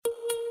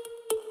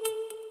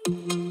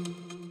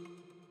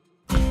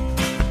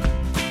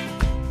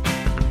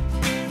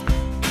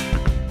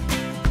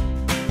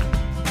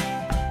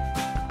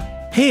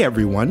Hey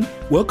everyone,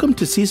 welcome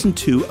to Season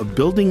 2 of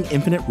Building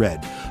Infinite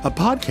Red, a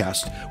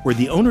podcast where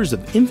the owners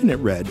of Infinite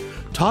Red,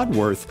 Todd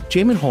Worth,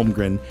 Jamin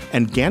Holmgren,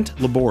 and Gant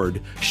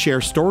Laborde share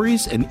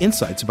stories and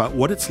insights about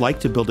what it's like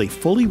to build a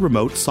fully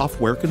remote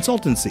software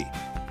consultancy.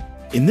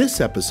 In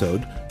this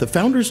episode, the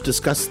founders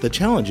discuss the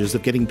challenges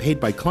of getting paid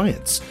by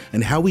clients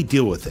and how we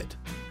deal with it.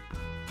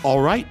 All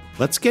right,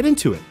 let's get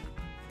into it.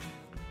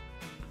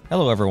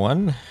 Hello,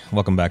 everyone.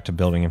 Welcome back to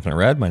Building Infinite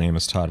Red. My name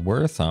is Todd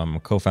Worth.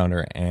 I'm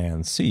co-founder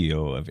and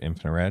CEO of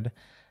Infinite Red.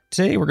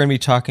 Today, we're going to be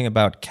talking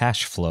about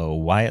cash flow,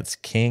 why it's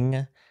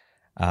king,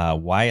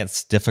 why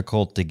it's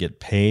difficult to get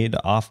paid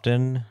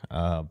often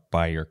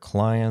by your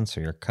clients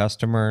or your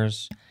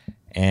customers,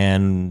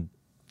 and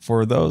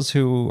for those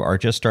who are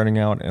just starting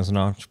out as an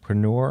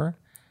entrepreneur,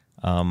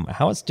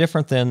 how it's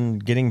different than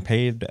getting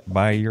paid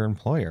by your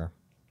employer.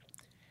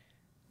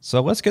 So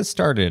let's get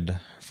started.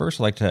 First,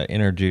 I'd like to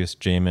introduce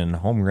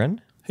Jamin Holmgren.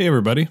 Hey,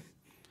 everybody.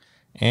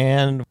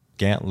 And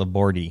Gant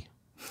Laborde.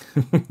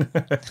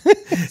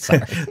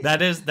 Sorry.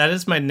 That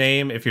is my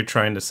name if you're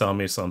trying to sell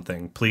me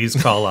something. Please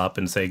call up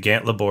and say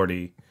Gant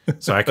Laborde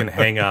so I can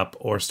hang up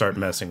or start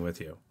messing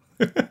with you.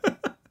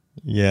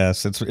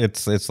 Yes,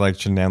 it's like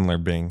Chandler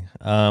Bing.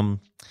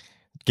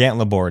 Gant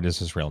Laborde is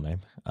his real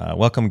name.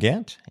 Welcome,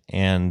 Gant.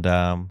 And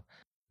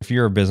if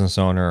you're a business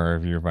owner or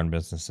if you run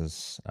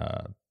businesses,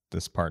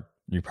 this part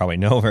you probably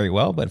know very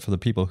well, but for the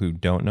people who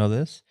don't know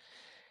this,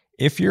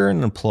 if you're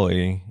an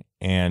employee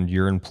and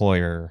your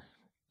employer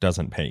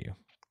doesn't pay you,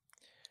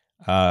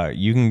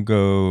 you can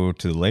go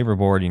to the labor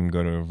board, you can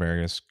go to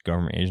various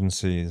government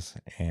agencies,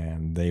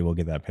 and they will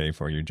get that paid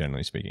for you,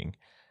 generally speaking.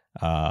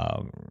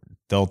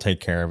 They'll take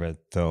care of it.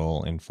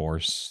 They'll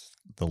enforce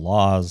the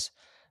laws,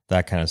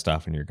 that kind of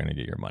stuff, and you're going to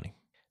get your money.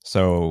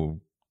 So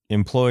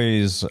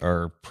employees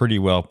are pretty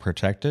well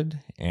protected,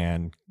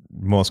 and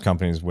most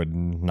companies would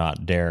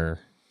not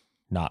dare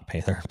not pay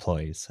their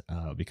employees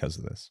because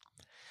of this.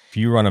 If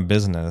you run a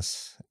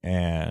business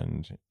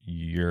and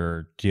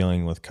you're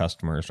dealing with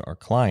customers or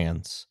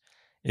clients,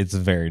 it's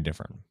very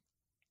different.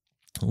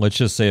 Let's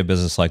just say a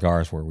business like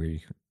ours where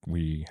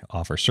we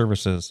offer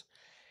services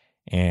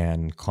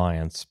and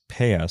clients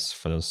pay us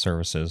for those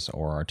services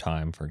or our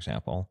time, for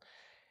example.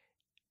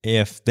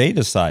 If they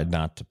decide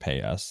not to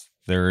pay us,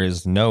 there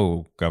is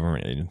no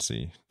government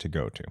agency to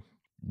go to.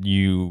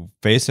 You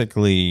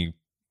basically,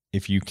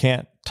 if you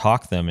can't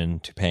talk them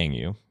into paying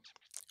you,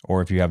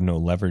 or if you have no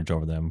leverage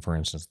over them, for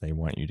instance, they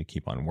want you to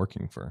keep on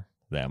working for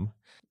them,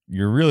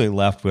 you're really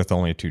left with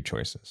only two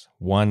choices.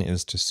 One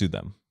is to sue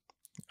them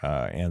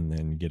and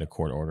then get a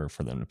court order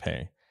for them to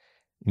pay.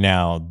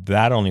 Now,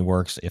 that only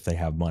works if they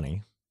have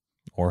money,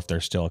 or if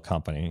they're still a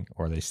company,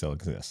 or they still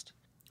exist.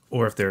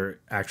 Or if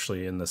they're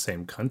actually in the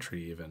same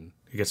country even.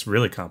 It gets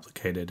really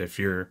complicated if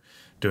you're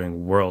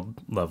doing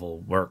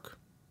world-level work.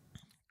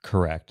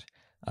 Correct.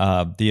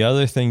 The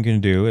other thing you can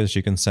do is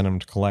you can send them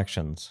to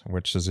collections,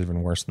 which is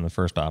even worse than the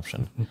first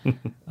option.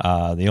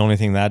 The only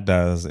thing that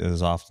does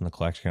is often the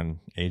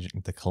collection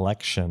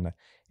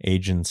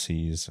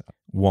agencies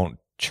won't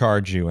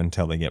charge you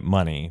until they get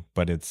money,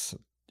 but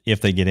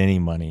if they get any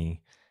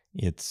money,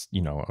 it's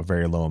a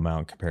very low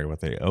amount compared to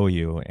what they owe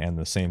you, and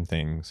the same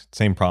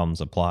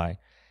problems apply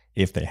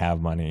if they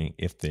have money,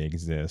 if they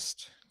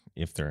exist,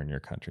 if they're in your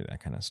country, that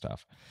kind of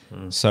stuff.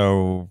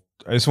 So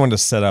I just wanted to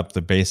set up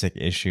the basic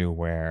issue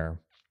where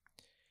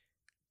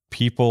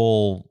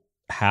people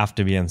have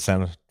to be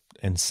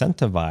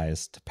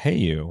incentivized to pay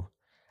you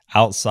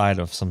outside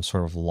of some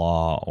sort of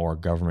law or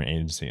government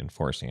agency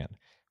enforcing it,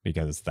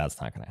 because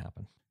that's not going to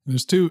happen.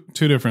 There's two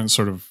different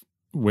sort of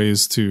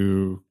ways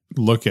to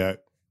look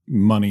at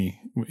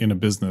money in a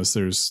business.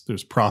 There's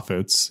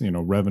profits,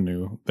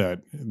 revenue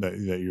that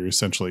you're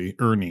essentially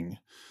earning.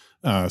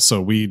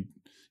 So we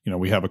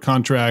have a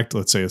contract,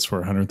 let's say it's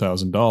for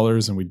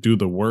 $100,000, and we do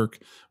the work,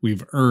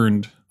 we've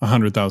earned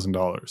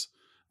 $100,000.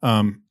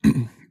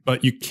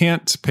 But you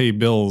can't pay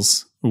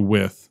bills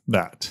with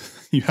that.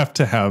 You have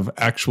to have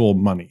actual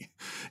money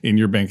in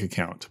your bank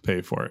account to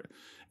pay for it.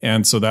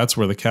 And so that's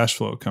where the cash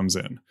flow comes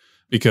in.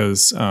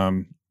 Because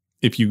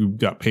if you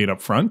got paid up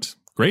front,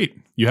 great.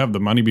 You have the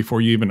money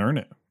before you even earn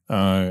it.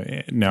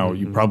 Now,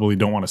 you probably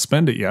don't want to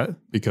spend it yet,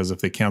 because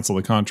if they cancel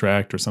the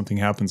contract or something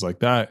happens like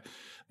that,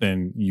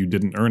 then you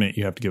didn't earn it.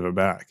 You have to give it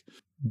back.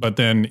 But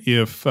then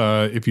if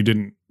you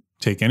didn't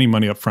take any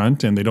money up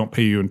front and they don't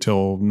pay you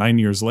until 9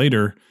 years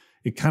later,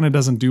 it kind of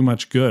doesn't do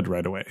much good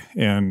right away.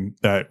 And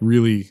that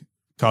really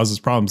causes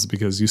problems,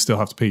 because you still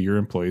have to pay your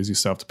employees. You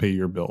still have to pay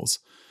your bills.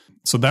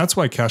 So that's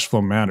why cash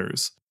flow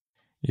matters.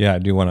 Yeah, I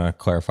do want to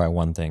clarify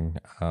one thing.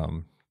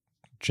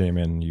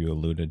 Jamin, you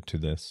alluded to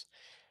this.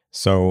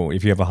 So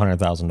if you have a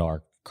 $100,000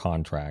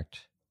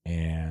 contract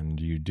and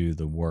you do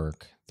the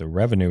work, the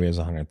revenue is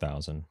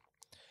 $100,000.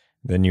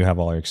 Then you have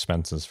all your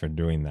expenses for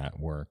doing that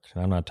work.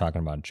 And I'm not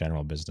talking about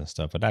general business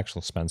stuff, but actual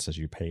expenses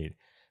you pay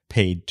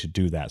paid to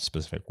do that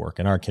specific work.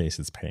 In our case,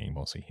 it's paying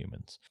mostly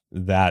humans.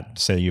 That,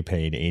 say you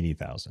paid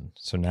 $80,000.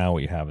 So now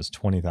what you have is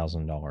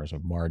 $20,000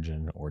 of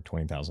margin or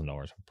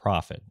 $20,000 of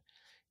profit.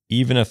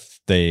 Even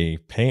if they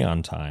pay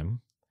on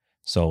time,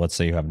 so let's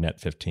say you have net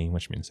 15,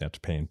 which means they have to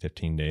pay in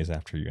 15 days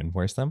after you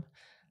invoice them.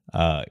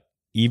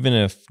 Even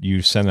if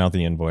you send out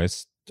the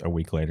invoice a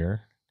week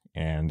later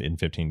and in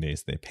 15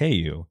 days they pay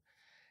you,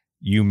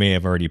 you may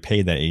have already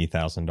paid that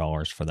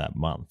 $80,000 for that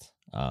month,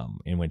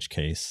 in which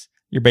case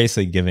you're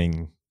basically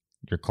giving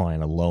your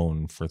client a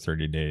loan for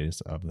 30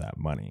 days of that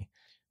money.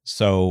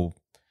 So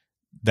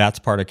that's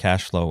part of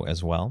cash flow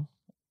as well.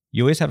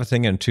 You always have to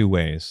think in two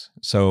ways.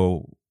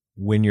 So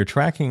when you're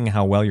tracking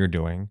how well you're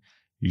doing,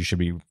 you should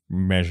be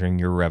measuring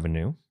your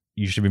revenue.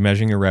 You should be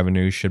measuring your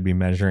revenue, should be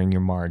measuring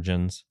your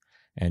margins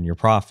and your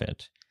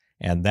profit.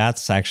 And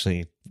that's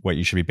actually what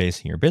you should be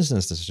basing your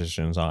business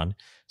decisions on.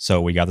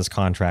 So we got this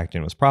contract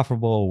and it was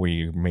profitable.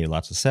 We made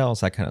lots of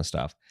sales, that kind of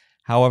stuff.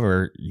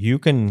 However, you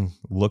can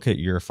look at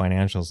your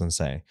financials and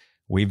say,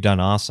 we've done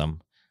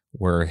awesome.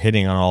 We're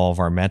hitting on all of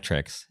our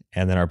metrics.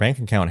 And then our bank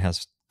account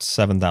has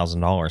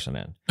 $7,000 in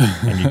it.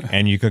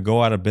 And you could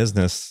go out of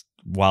business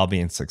while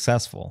being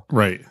successful.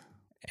 Right.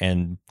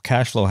 And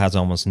cash flow has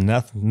almost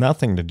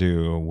nothing to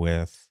do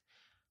with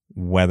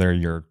whether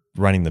you're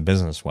running the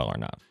business well or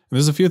not.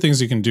 There's a few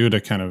things you can do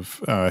to kind of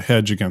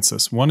hedge against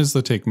this. One is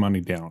to take money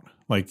down.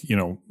 Like,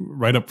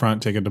 right up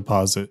front, take a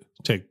deposit.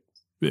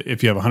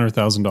 If you have a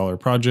 $100,000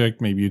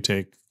 project, maybe you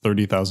take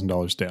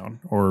 $30,000 down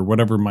or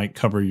whatever might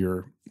cover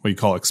your, what you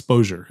call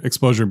exposure.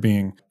 Exposure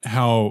being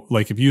how,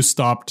 like, if you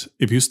stopped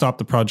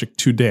the project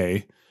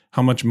today,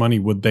 how much money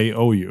would they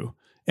owe you?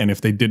 And if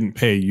they didn't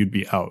pay, you'd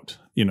be out,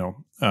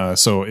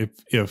 So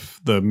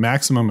if the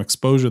maximum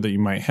exposure that you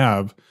might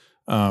have,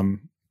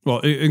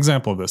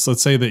 example of this,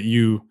 let's say that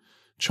you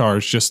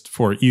charge, just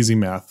for easy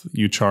math,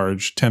 you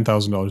charge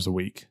 $10,000 a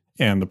week,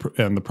 and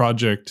the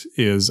project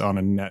is on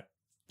a net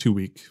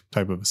 2-week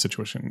type of a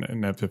situation,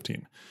 net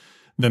 15.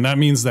 Then that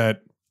means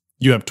that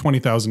you have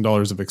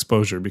 $20,000 of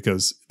exposure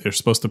because they're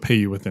supposed to pay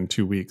you within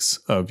 2 weeks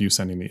of you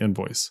sending the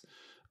invoice.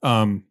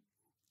 So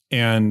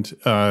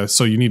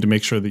you need to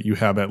make sure that you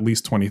have at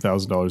least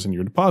 $20,000 in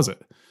your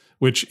deposit,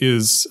 which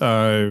is,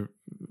 that's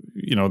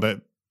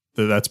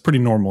pretty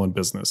normal in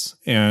business,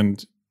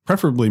 and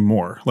preferably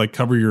more, like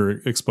cover your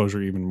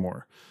exposure even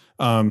more.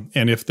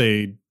 And if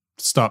they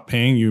stop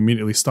paying, you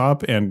immediately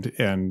stop. And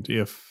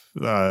if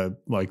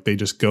they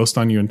just ghost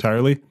on you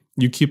entirely,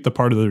 you keep the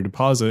part of their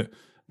deposit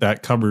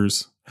that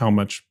covers how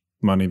much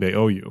money they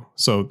owe you.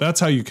 So that's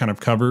how you kind of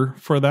cover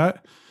for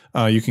that.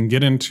 You can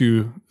get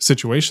into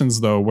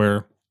situations though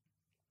where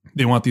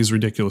they want these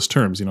ridiculous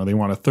terms. They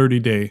want a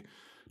 30-day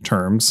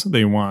terms.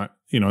 They want,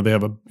 you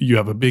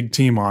have a big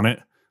team on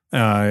it.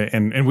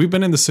 And we've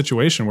been in this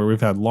situation where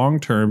we've had long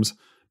terms,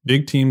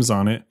 big teams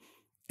on it,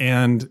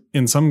 and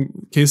in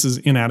some cases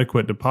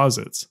inadequate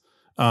deposits.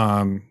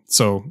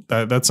 So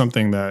that's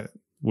something that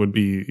would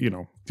be,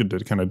 good to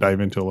kind of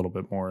dive into a little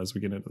bit more as we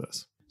get into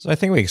this. So I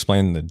think we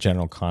explained the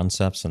general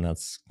concepts, and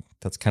that's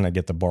kind of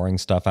get the boring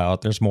stuff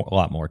out. There's a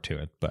lot more to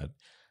it, but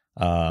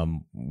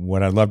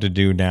what I'd love to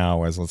do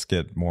now is let's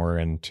get more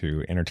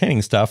into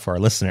entertaining stuff for our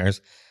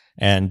listeners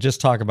and just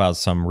talk about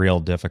some real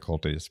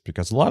difficulties,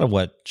 because a lot of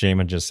what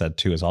Jamin just said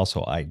too is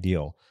also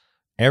ideal.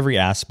 Every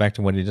aspect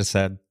of what he just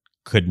said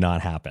could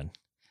not happen.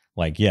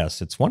 Like,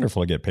 yes, it's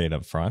wonderful to get paid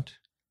up front,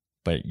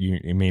 but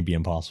it may be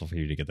impossible for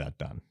you to get that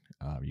done.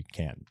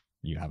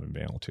 You haven't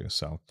been able to.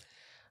 So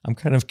I'm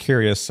kind of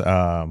curious.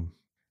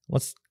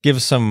 Let's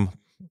give some,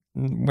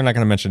 we're not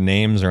going to mention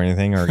names or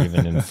anything or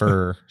even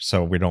infer.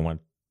 So we don't want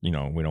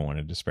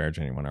to disparage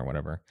anyone or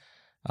whatever.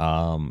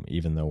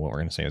 Even though what we're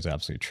going to say is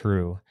absolutely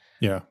true.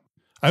 Yeah.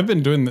 I've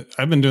been doing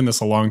this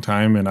a long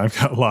time, and I've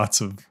got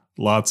lots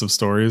of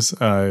stories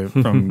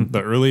from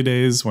the early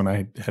days when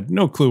I had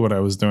no clue what I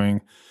was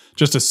doing.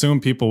 Just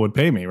assumed people would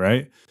pay me,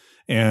 right?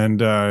 And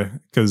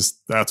because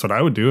that's what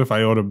I would do. If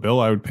I owed a bill,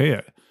 I would pay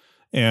it.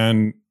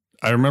 And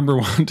I remember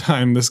one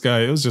time this guy,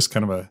 it was just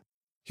kind of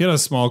he had a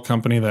small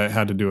company that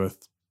had to do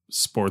with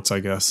sports, I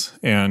guess.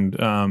 And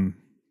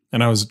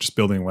I was just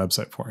building a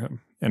website for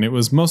him. And it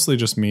was mostly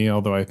just me,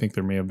 although I think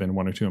there may have been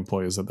 1 or 2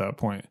 employees at that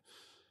point.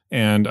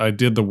 And I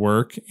did the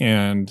work,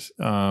 and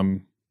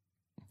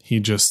he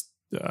just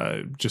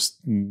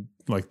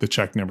like the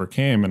check never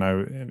came,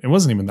 and it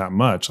wasn't even that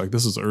much. Like,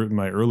 this was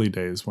my early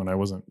days when I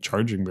wasn't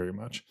charging very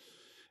much,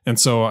 and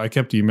so I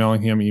kept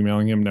emailing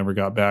him, never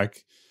got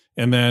back.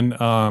 And then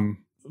a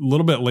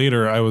little bit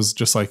later, I was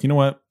just like, you know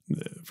what?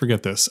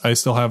 Forget this. I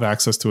still have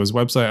access to his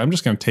website. I'm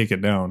just going to take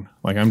it down.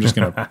 Like, I'm just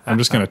going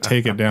to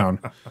take it down.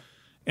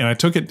 And I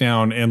took it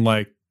down, and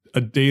like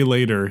a day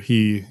later,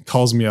 he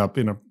calls me up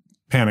in a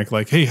panic,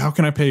 like, hey, how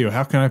can I pay you?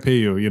 How can I pay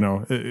you?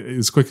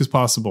 As quick as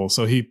possible.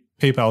 So he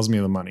PayPals me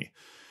the money.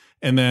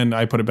 And then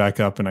I put it back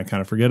up and I kind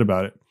of forget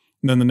about it.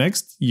 And then the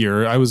next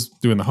year I was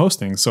doing the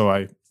hosting. So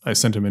I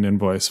sent him an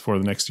invoice for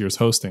the next year's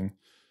hosting.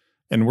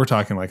 And we're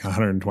talking like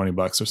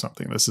 $120 or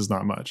something. This is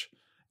not much.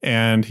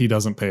 And he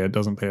doesn't pay it.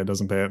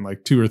 And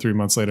like 2 or 3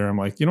 months later, I'm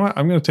like, you know what?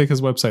 I'm going to take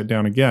his website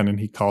down again. And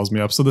he calls me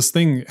up. So this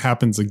thing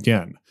happens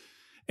again.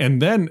 And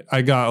then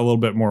I got a little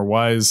bit more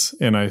wise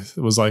and I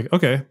was like,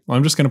 okay, well,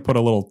 I'm just going to put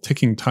a little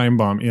ticking time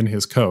bomb in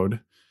his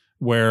code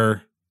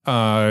where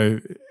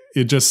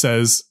it just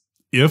says,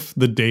 if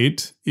the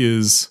date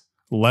is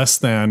less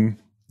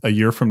than a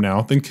year from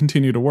now, then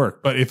continue to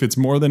work. But if it's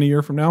more than a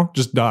year from now,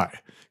 just die.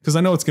 Because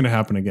I know it's going to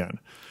happen again.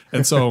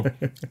 And so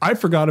I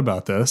forgot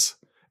about this.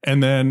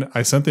 And then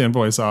I sent the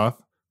invoice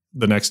off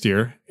the next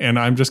year. And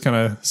I'm just kind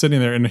of sitting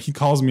there and he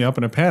calls me up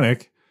in a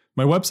panic.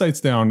 My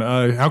website's down.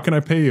 How can I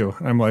pay you?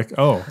 I'm like,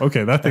 oh,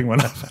 okay, that thing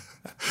went up.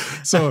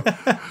 So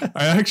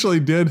I actually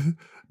did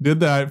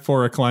that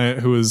for a client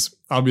who was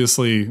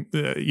obviously,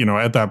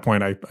 at that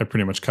point, I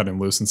pretty much cut him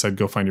loose and said,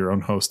 go find your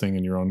own hosting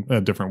and your own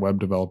different web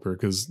developer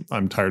because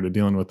I'm tired of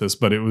dealing with this.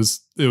 But it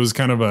was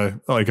kind of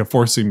a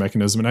forcing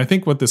mechanism. And I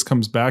think what this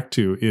comes back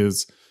to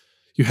is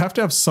you have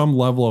to have some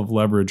level of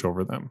leverage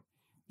over them.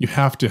 You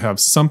have to have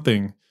some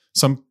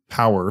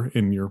power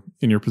in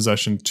your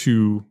possession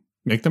to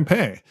make them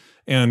pay.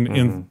 And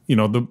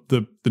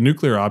the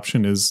nuclear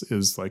option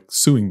is like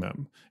suing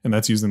them, and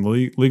that's using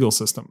the legal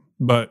system.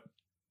 But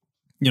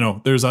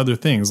there's other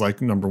things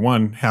like, number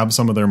one, have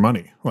some of their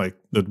money, like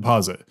the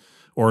deposit,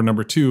 or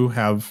number two,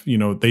 have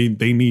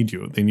they need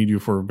you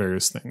for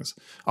various things.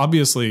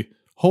 Obviously,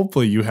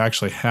 hopefully, you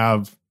actually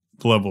have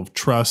the level of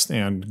trust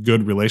and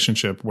good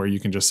relationship where you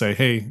can just say,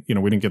 hey,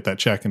 we didn't get that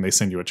check, and they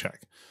send you a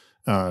check.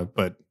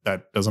 But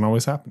that doesn't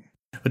always happen.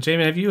 But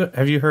Jamie, have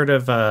you heard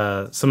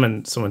of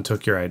someone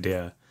took your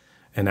idea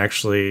and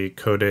actually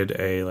coded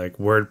a like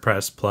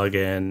WordPress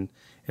plugin,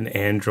 an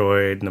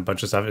Android, and a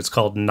bunch of stuff? It's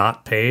called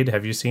Not Paid.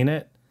 Have you seen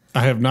it?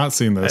 I have not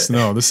seen this.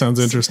 No, this sounds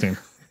interesting.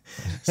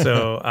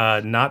 So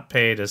Not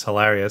Paid is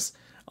hilarious.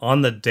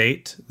 On the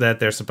date that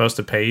they're supposed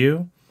to pay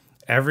you,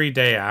 every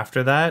day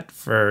after that,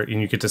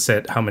 and you get to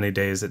set how many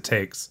days it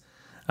takes,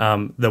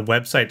 the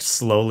website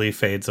slowly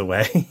fades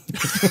away.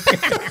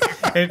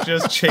 It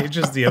just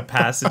changes the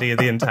opacity of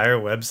the entire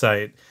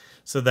website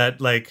so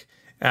that like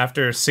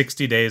after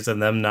 60 days of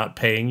them not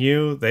paying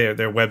you, their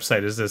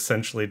website is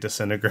essentially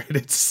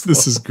disintegrated slowly.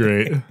 This is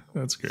great.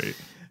 That's great.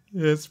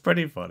 It's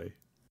pretty funny.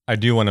 I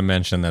do want to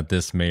mention that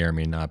this may or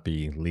may not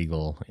be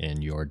legal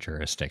in your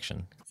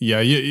jurisdiction.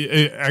 Yeah,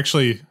 you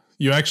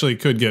actually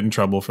could get in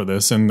trouble for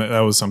this. And that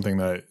was something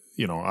that,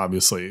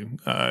 obviously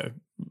I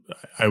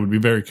would be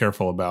very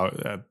careful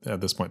about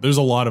at this point. There's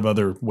a lot of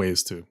other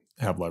ways to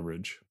have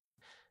leverage.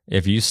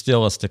 If you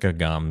steal a stick of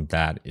gum,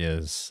 that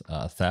is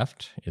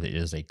theft. It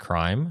is a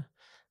crime,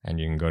 and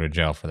you can go to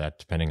jail for that,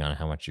 depending on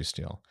how much you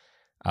steal.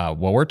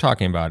 What we're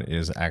talking about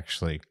is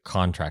actually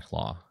contract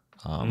law.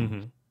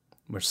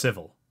 We're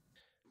civil.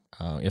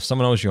 If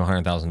someone owes you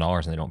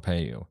 $100,000 and they don't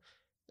pay you,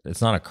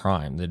 it's not a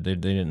crime. They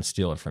didn't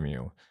steal it from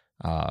you.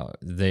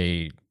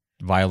 They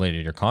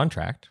violated your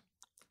contract,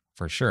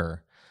 for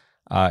sure.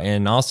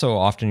 And also,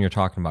 often you're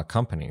talking about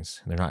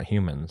companies. They're not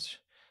humans.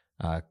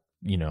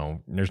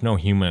 There's no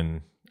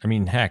human. I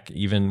mean, heck,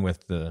 even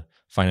with the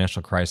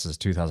financial crisis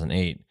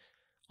 2008,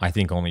 I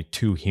think only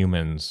 2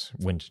 humans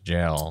went to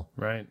jail.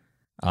 Right.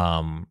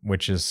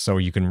 Which is so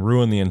you can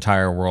ruin the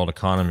entire world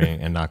economy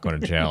and not go to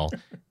jail.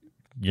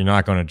 You're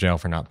not going to jail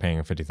for not paying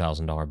a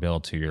 $50,000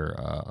 bill to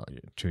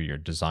your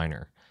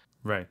designer.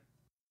 Right.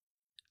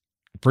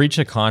 Breach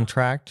of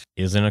contract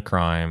isn't a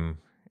crime,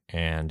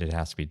 and it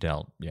has to be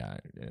dealt,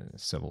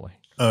 civilly.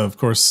 Of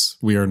course,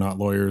 we are not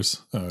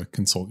lawyers.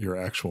 Consult your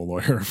actual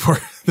lawyer for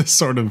this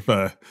sort of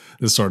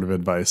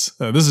advice.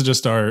 This is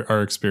just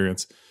our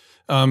experience.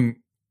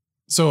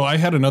 So I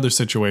had another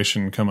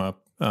situation come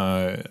up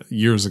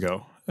years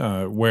ago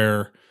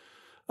where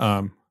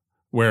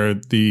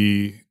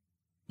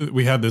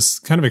we had this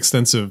kind of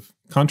extensive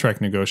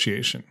contract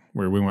negotiation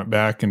where we went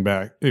back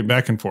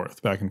and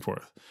forth.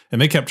 And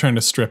they kept trying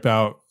to strip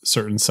out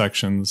certain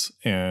sections,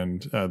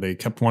 and they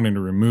kept wanting to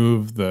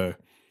remove the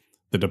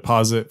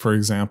deposit, for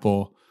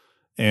example.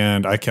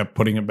 And I kept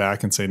putting it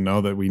back and saying,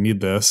 no, that we need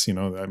this.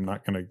 I'm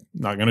not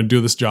gonna do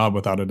this job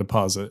without a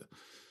deposit.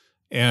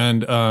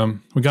 And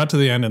we got to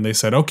the end, and they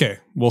said, okay,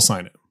 we'll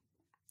sign it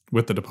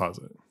with the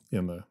deposit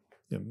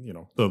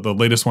the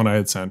latest one I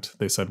had sent.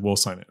 They said, we'll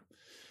sign it.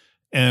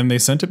 And they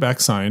sent it back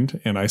signed,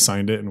 and I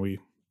signed it, and we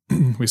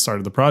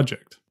started the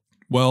project.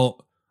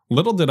 Well,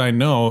 little did I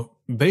know,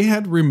 they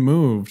had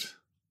removed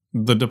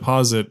the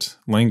deposit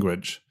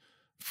language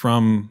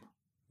from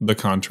the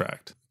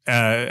contract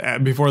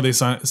before they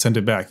sent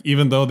it back,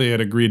 even though they had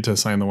agreed to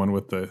sign the one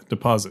with the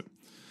deposit.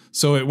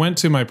 So it went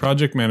to my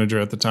project manager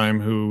at the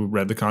time, who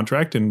read the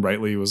contract and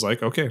rightly was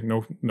like, okay,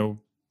 no,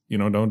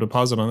 no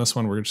deposit on this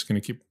one. We're just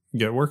going to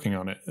get working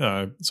on it.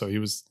 So he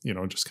was,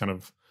 just kind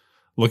of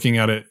looking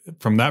at it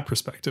from that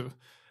perspective.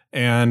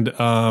 And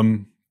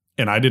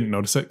I didn't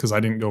notice it because I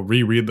didn't go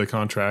reread the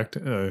contract,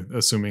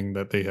 assuming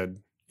that they had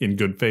in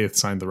good faith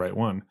signed the right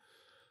one.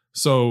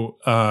 So,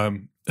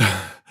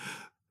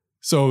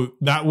 so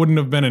that wouldn't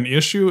have been an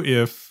issue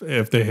if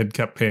they had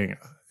kept paying,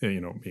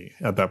 me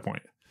at that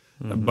point.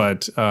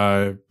 but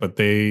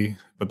they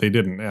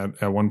didn't.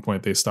 At one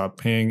point they stopped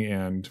paying,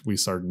 and we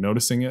started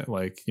noticing it.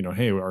 Like,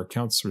 hey, our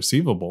accounts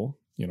receivable,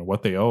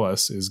 what they owe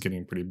us is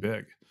getting pretty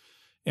big,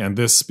 and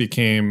this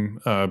became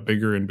a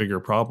bigger and bigger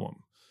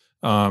problem.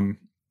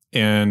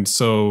 And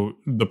so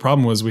the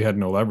problem was we had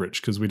no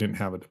leverage because we didn't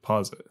have a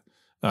deposit.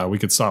 We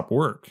could stop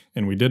work,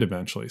 and we did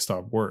eventually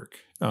stop work.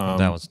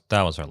 That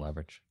was our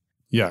leverage.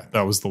 Yeah,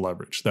 that was the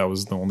leverage. That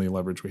was the only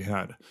leverage we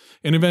had.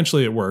 And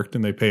eventually it worked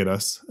and they paid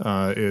us.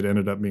 It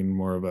ended up being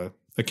more of a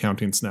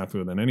accounting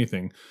snafu than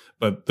anything.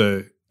 But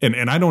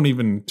and I don't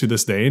even to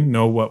this day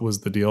know what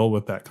was the deal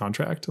with that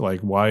contract, like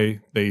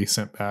why they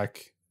sent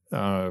back,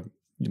 the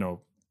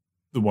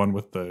one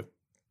with the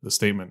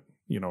statement,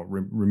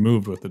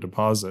 removed with the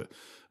deposit.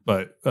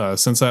 But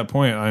since that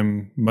point,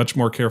 I'm much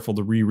more careful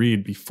to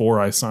reread before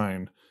I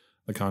sign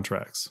the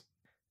contracts.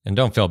 And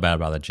don't feel bad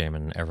about it,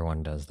 Jamin.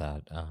 Everyone does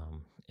that.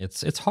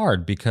 It's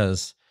hard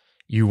because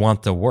you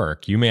want the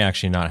work. You may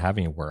actually not have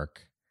any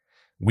work.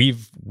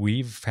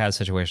 We've had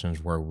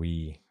situations where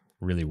we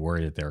really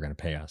worried that they were going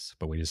to pay us,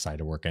 but we decided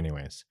to work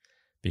anyways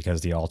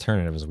because the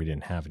alternative is we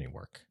didn't have any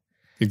work.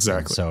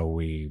 Exactly. And so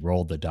we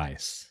rolled the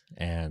dice,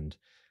 and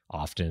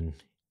often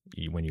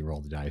when you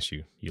roll the dice,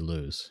 you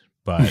lose.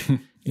 But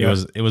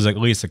it was at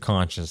least a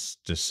conscious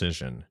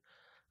decision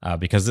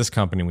because this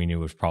company we knew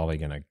was probably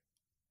going to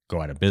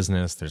go out of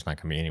business. There's not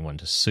going to be anyone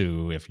to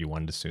sue if you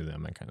wanted to sue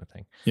them, that kind of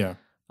thing. Yeah.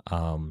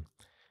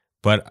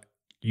 But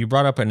you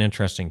brought up an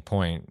interesting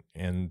point,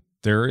 and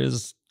there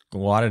is a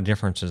lot of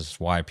differences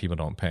why people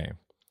don't pay.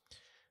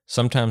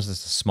 Sometimes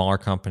it's a smaller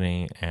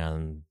company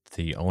and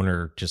the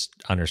owner just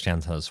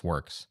understands how this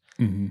works,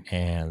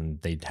 and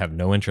they have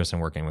no interest in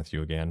working with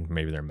you again.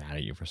 Maybe they're mad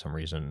at you for some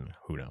reason.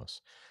 Who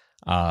knows?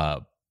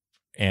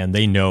 And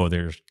they know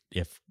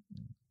if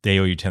they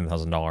owe you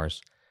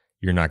 $10,000,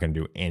 you're not going to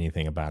do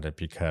anything about it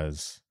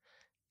because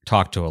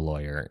talk to a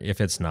lawyer.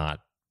 If it's not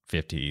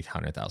 $50,000,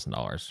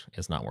 $100,000,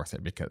 it's not worth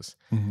it because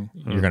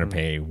you're going to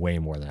pay way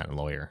more than that in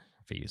lawyer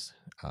fees.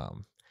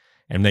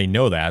 And they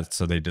know that,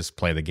 so they just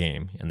play the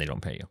game and they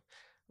don't pay you.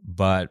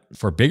 But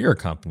for bigger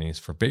companies,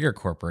 for bigger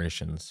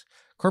corporations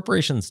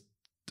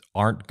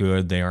aren't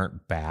good. They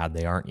aren't bad.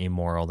 They aren't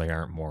immoral. They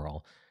aren't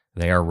moral.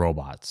 They are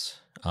robots.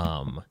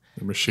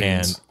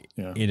 Machines.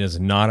 And it is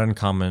not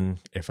uncommon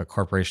if a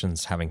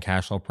corporation's having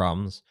cash flow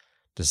problems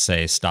to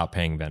say, stop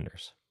paying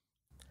vendors.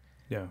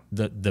 Yeah.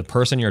 The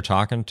person you're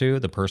talking to,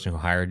 the person who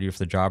hired you for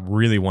the job,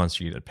 really wants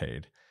you to get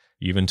paid.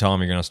 You even tell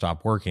them you're going to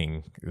stop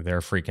working.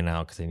 They're freaking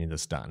out because they need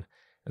this done.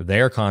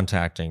 They're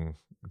contacting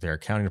their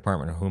accounting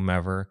department or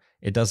whomever.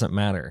 It doesn't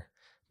matter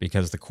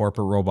because the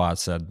corporate robot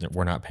said that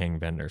we're not paying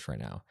vendors right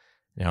now.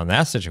 Now, in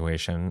that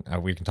situation,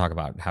 we can talk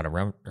about how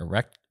to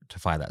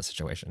rectify that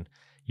situation.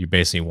 You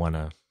basically want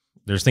to,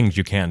 there's things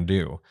you can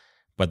do.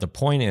 But the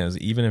point is,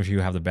 even if you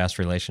have the best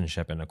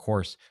relationship, and of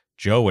course,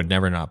 Joe would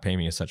never not pay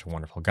me. He's such a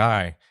wonderful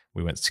guy.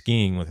 We went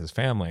skiing with his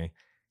family.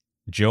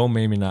 Joe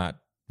may not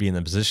be in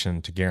the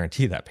position to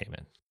guarantee that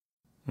payment.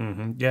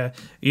 Mm-hmm. Yeah.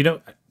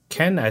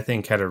 Ken, I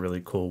think, had a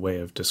really cool way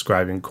of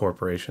describing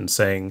corporations,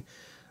 saying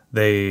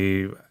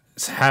they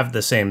have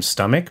the same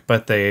stomach,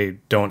 but they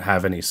don't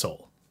have any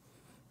soul,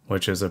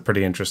 which is a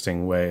pretty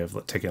interesting way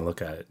of taking a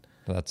look at it.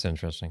 That's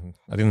interesting.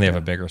 I think they have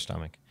a bigger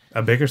stomach.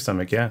 A bigger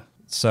stomach, yeah.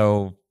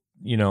 So,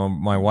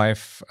 my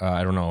wife,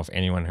 I don't know if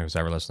anyone who's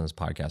ever listened to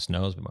this podcast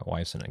knows, but my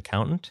wife's an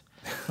accountant.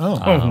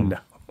 Oh, no.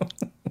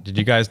 Did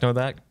you guys know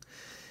that?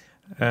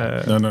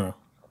 No.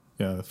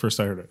 Yeah, first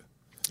I heard it.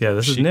 Yeah,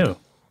 this is new.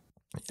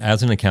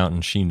 As an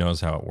accountant, she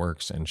knows how it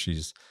works, and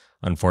she's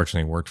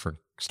unfortunately worked for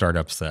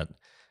startups that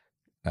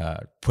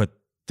put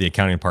the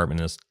accounting department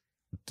in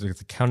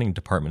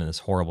this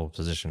horrible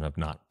position of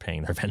not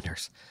paying their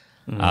vendors.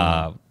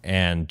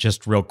 And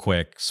just real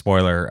quick,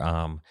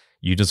 spoiler,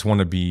 you just want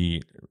to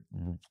be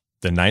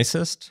the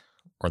nicest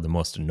or the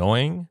most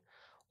annoying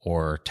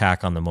or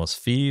tack on the most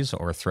fees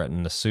or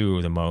threaten to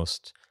sue the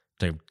most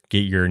to get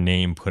your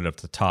name put up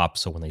the top.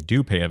 So when they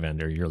do pay a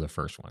vendor, you're the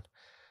first one.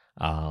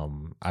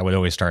 I would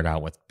always start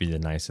out with be the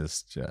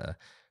nicest.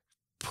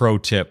 Pro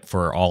tip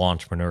for all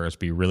entrepreneurs,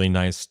 be really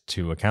nice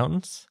to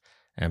accountants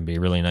and be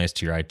really nice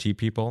to your IT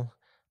people.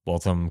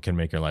 Both of them can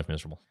make your life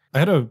miserable. I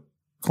had a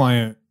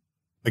client,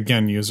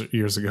 again, years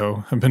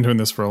ago. I've been doing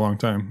this for a long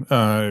time,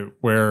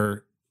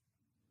 where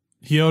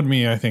he owed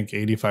me, I think,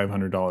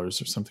 $8,500 or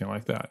something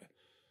like that.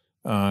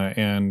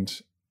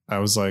 And I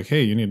was like,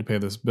 hey, you need to pay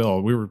this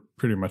bill. We were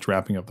pretty much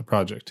wrapping up the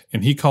project.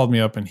 And he called me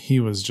up and he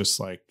was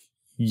just like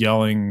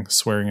yelling,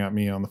 swearing at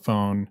me on the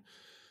phone,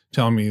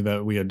 telling me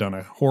that we had done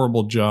a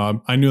horrible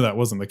job. I knew that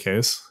wasn't the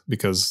case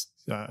because,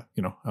 I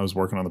was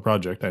working on the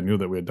project. I knew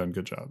that we had done a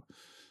good job.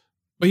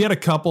 But he had a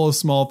couple of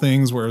small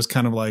things where it was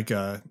kind of like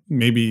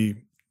maybe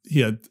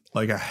he had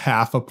like a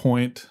half a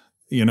point,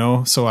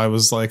 So I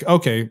was like,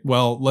 okay,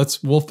 well,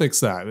 we'll fix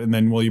that. And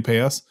then will you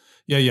pay us?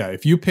 Yeah.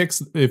 If you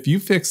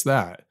fix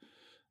that,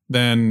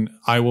 then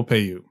I will pay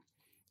you.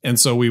 And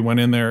so we went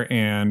in there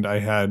and I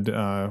had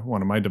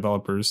one of my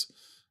developers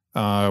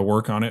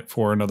work on it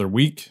for another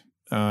week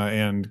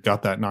and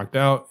got that knocked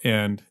out.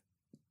 And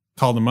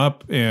called him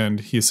up and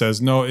he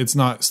says, no, it's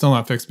still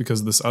not fixed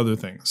because of this other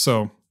thing.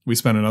 So we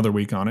spent another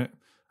week on it.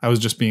 I was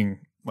just being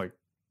like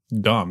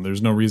dumb.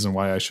 There's no reason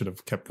why I should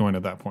have kept going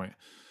at that point.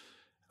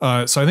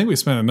 So I think we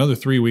spent another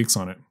 3 weeks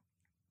on it.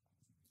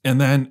 And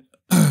then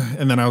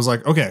I was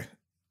like, okay,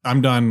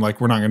 I'm done.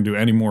 Like, we're not going to do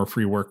any more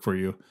free work for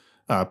you.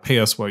 Pay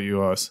us what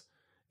you owe us.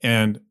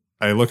 And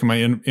I look in my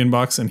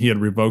inbox and he had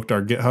revoked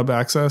our GitHub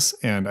access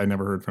and I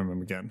never heard from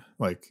him again.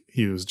 Like,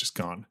 he was just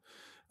gone.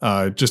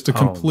 Just a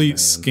complete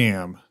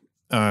scam.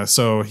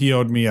 So he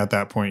owed me at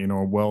that point,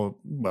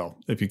 well,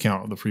 if you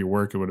count the free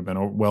work, it would have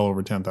been well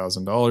over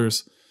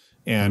 $10,000.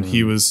 And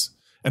he was,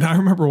 and I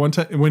remember one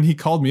time when he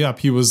called me up,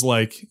 he was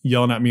like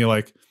yelling at me,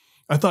 like,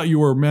 I thought you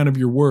were a man of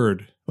your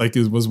word. Like,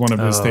 it was one of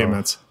his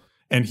statements.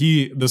 And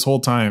he, this whole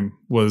time,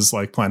 was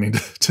like planning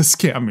to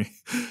scam me.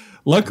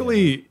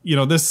 Luckily,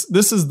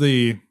 this is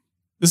the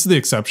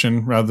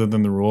exception rather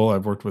than the rule.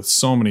 I've worked with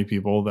so many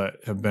people that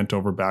have bent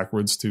over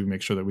backwards to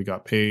make sure that we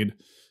got paid,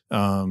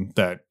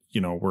 that,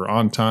 we're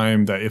on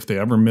time, that if they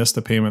ever missed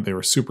a payment, they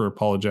were super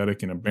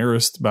apologetic and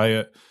embarrassed by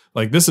it.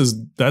 Like, that's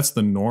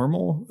the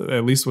normal,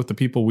 at least with the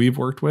people we've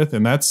worked with.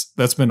 And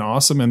that's been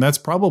awesome. And that's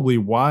probably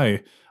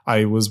why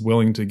I was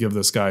willing to give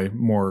this guy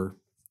more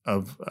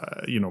of,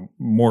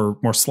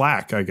 more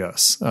slack, I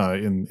guess,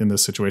 in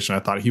this situation. I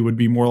thought he would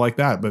be more like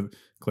that, but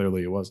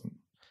clearly it wasn't.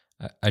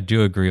 I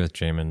do agree with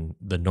Jamin.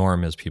 The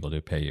norm is people do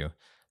pay you.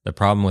 The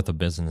problem with a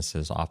business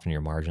is often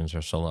your margins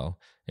are so low.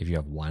 If you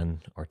have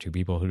 1 or 2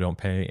 people who don't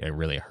pay, it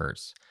really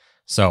hurts.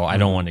 So I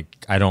don't want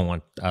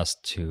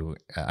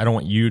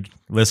you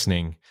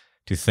listening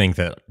to think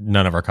that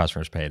none of our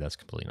customers pay. That's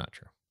completely not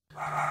true.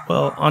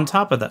 Well, on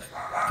top of that,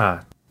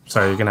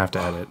 sorry, you're going to have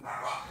to edit.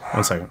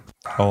 1 second.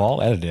 Oh,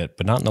 I'll edit it,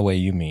 but not in the way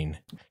you mean.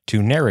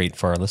 To narrate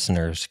for our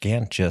listeners,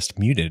 Gant just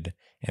muted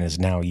and is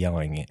now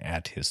yelling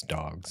at his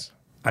dogs.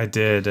 I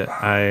did.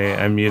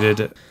 I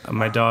muted.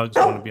 My dogs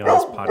want to be on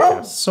this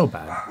podcast so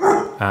bad.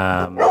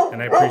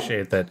 And I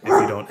appreciate that if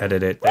you don't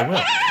edit it, they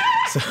will.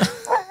 So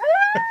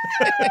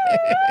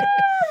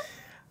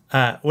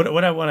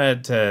what I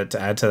wanted to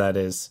add to that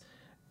is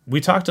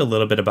we talked a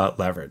little bit about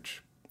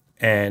leverage.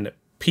 And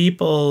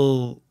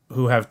people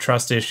who have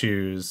trust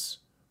issues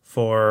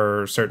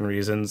for certain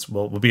reasons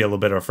will be a little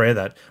bit afraid of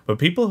that. But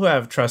people who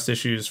have trust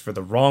issues for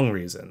the wrong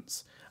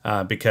reasons,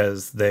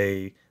 because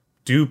they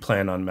do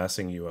plan on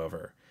messing you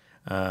over,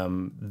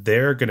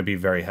 they're going to be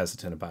very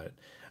hesitant about it.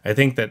 I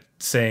think that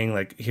saying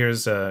like,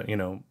 here's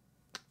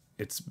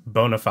it's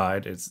bona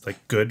fide, it's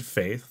like good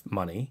faith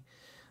money,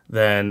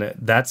 then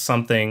that's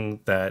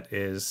something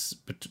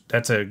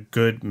that's a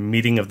good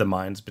meeting of the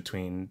minds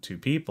between two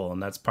people.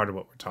 And that's part of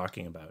what we're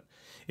talking about.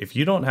 If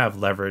you don't have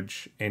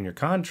leverage in your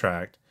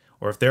contract,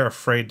 or if they're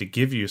afraid to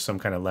give you some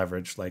kind of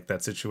leverage, like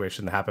that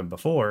situation that happened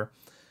before,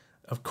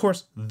 of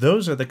course,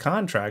 those are the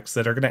contracts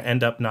that are going to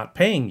end up not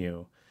paying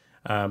you,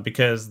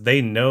 because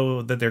they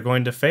know that they're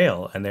going to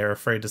fail and they're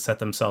afraid to set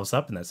themselves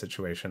up in that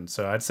situation.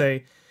 So I'd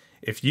say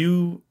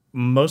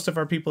most of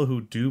our people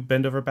who do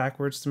bend over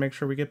backwards to make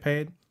sure we get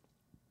paid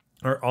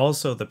are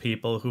also the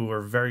people who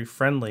are very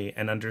friendly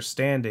and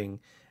understanding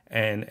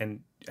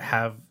and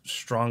have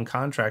strong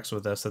contracts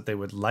with us that they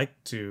would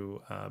like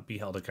to be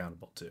held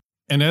accountable to.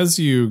 And as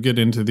you get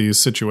into these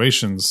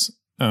situations,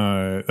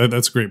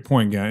 that's a great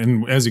point, Gant.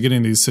 And as you get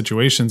into these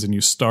situations and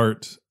you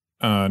start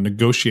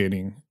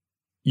negotiating,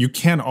 you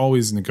can't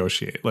always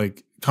negotiate.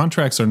 Like,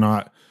 contracts are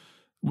not,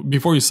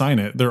 before you sign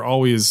it,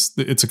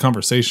 it's a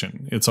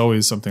conversation. It's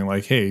always something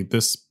like, hey,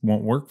 this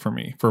won't work for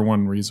me for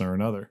one reason or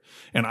another.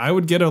 And I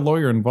would get a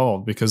lawyer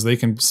involved because they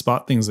can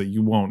spot things that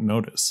you won't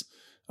notice.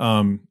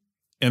 But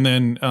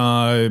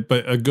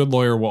a good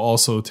lawyer will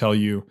also tell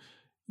you,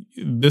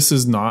 this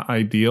is not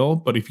ideal,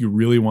 but if you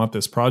really want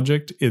this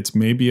project, it's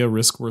maybe a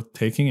risk worth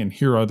taking, and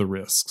here are the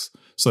risks,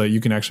 so that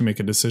you can actually make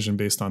a decision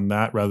based on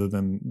that rather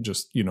than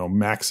just,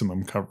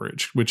 maximum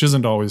coverage, which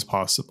isn't always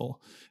possible.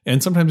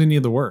 And sometimes you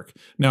need the work.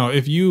 Now,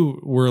 if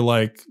you were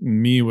like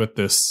me with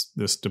this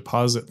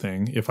deposit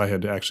thing, if I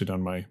had actually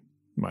done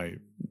my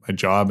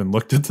job and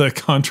looked at the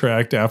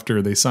contract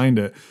after they signed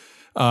it,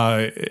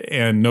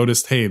 and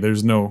noticed, hey,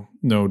 there's no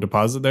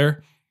deposit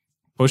there,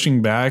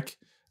 pushing back,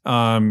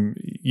 and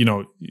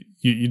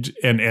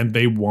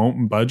they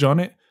won't budge on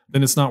it,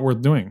 then it's not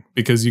worth doing,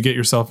 because you get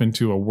yourself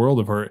into a world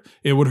of hurt.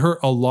 It would hurt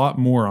a lot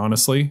more,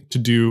 honestly, to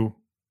do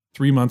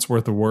 3 months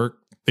worth of work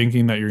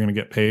thinking that you're going to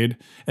get paid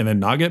and then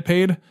not get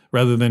paid,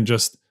 rather than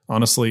just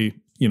honestly,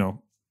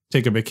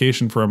 take a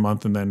vacation for a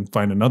month and then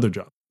find another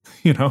job,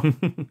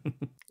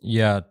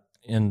 Yeah.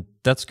 And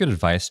that's good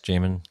advice,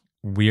 Jamin.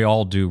 We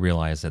all do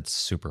realize it's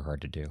super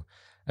hard to do,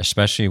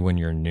 especially when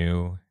you're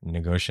new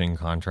negotiating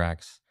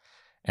contracts.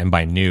 And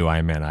by new,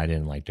 I meant I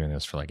didn't like doing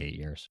this for like 8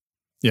 years.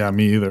 Yeah,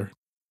 me either.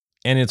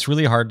 And it's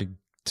really hard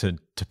to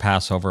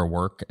pass over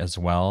work as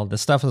well.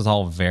 This stuff is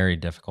all very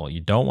difficult. You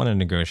don't want to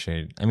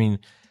negotiate. I mean,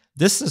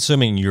 this is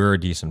assuming you're a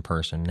decent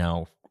person.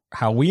 Now,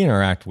 how we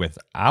interact with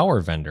our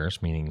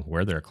vendors, meaning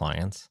we're their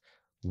clients,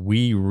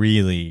 we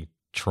really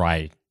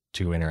try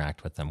to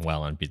interact with them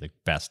well and be the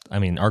best. I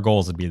mean, our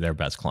goal is to be their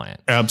best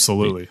client.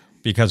 Absolutely.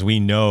 because we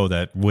know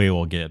that we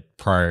will get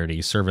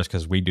priority service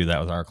because we do that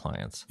with our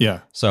clients.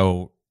 Yeah.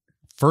 So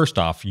first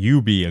off,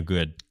 you be a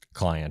good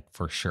client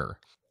for sure.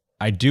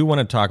 I do want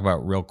to talk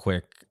about real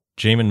quick.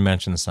 Jamin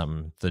mentioned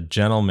something. The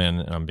gentleman,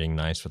 and I'm being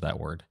nice with that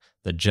word,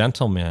 the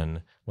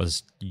gentleman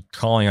was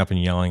calling up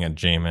and yelling at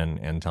Jamin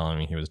and telling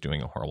me he was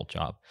doing a horrible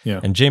job.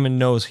 Yeah. And Jamin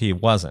knows he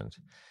wasn't.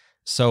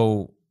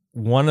 So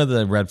one of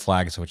the red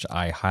flags, which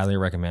I highly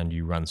recommend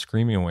you run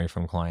screaming away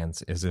from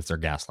clients, is if they're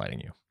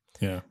gaslighting you.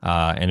 Yeah.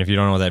 And if you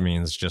don't know what that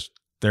means, just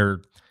they're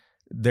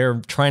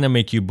trying to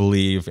make you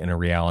believe in a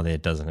reality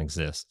that doesn't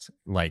exist.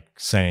 Like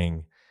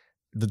saying,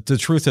 the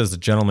truth is the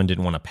gentleman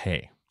didn't want to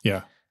pay.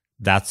 Yeah.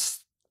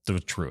 That's the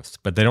truth.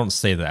 But they don't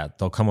say that.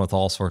 They'll come with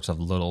all sorts of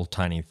little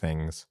tiny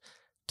things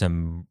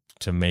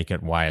to make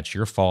it why it's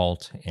your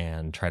fault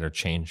and try to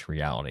change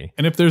reality.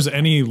 And if there's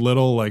any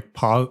little like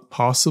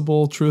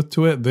possible truth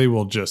to it, they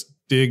will just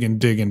dig and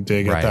dig and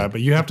dig at that.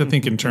 But you have to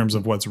think in terms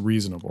of what's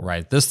reasonable.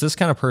 Right. This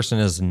kind of person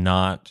is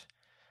not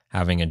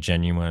having a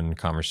genuine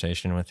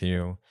conversation with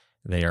you.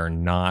 They are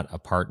not a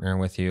partner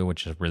with you,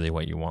 which is really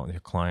what you want with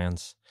your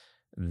clients.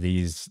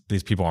 These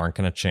people aren't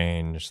going to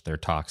change. They're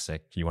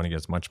toxic. You want to get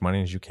as much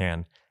money as you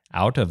can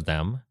out of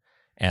them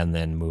and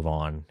then move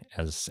on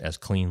as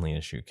cleanly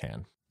as you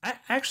can.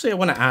 I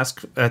want to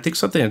ask, I think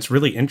something that's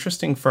really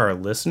interesting for our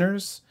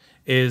listeners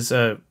is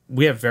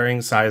we have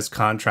varying size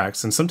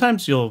contracts. And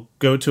sometimes you'll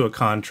go to a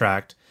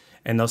contract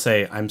and they'll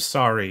say, I'm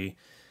sorry,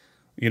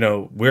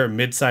 we're a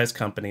mid-sized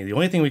company. The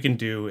only thing we can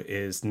do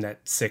is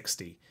net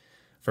 60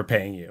 for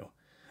paying you.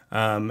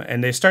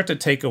 And they start to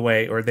take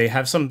away, or they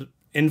have some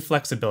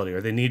inflexibility,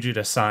 or they need you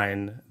to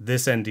sign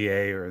this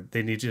NDA, or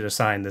they need you to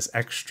sign this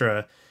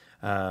extra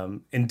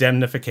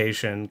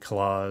indemnification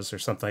clause or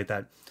something like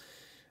that.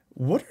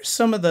 What are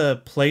some of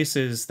the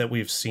places that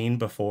we've seen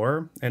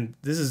before, and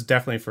this is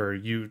definitely for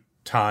you,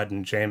 Todd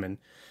and Jamin,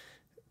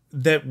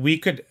 that we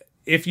could,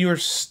 if you're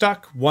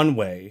stuck one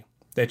way,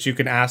 that you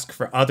can ask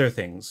for other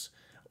things,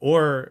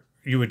 or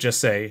you would just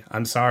say,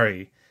 I'm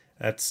sorry,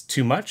 that's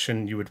too much,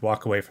 and you would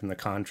walk away from the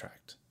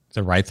contract?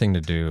 The right thing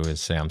to do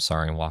is say, I'm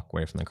sorry, and walk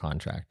away from the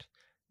contract.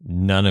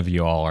 None of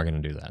you all are going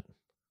to do that,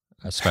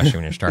 especially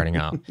when you're starting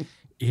out.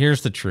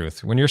 Here's the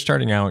truth. When you're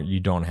starting out,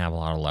 you don't have a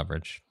lot of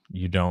leverage.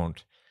 You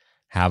don't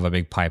have a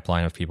big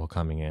pipeline of people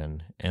coming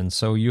in. And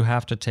so you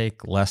have to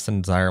take less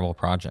than desirable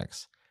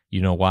projects.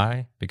 You know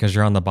why? Because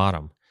you're on the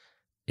bottom.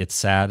 It's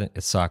sad,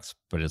 it sucks,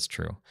 but it's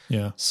true.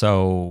 Yeah.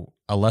 So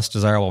a less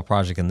desirable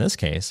project in this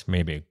case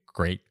may be a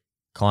great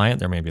client.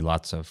 There may be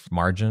lots of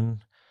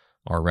margin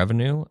or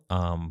revenue,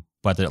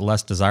 but the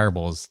less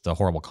desirable is the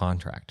horrible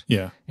contract.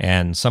 Yeah.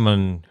 And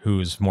someone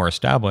who's more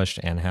established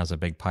and has a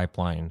big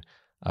pipeline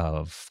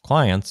of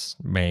clients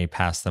may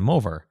pass them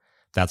over.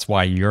 That's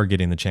why you're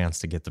getting the chance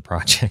to get the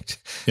project,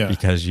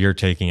 because you're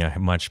taking a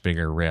much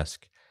bigger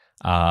risk.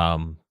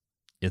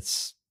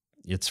 It's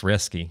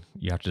risky.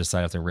 You have to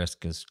decide if the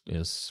risk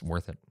is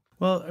worth it.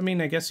 Well, I mean,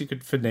 I guess you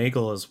could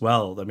finagle as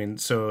well. I mean,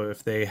 so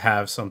if they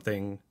have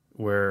something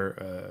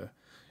where,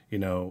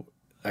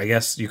 I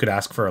guess you could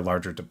ask for a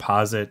larger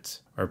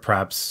deposit, or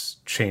perhaps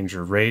change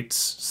your rates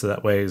so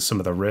that way some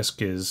of the risk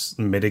is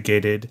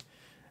mitigated,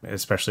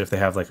 especially if they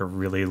have like a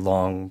really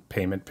long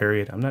payment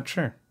period. I'm not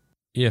sure.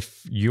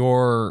 If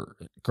your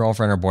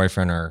girlfriend or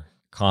boyfriend are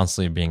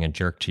constantly being a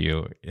jerk to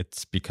you,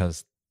 it's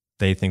because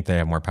they think they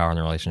have more power in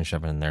the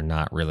relationship and they're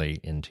not really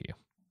into you,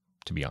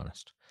 to be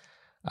honest.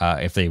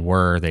 If they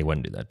were, they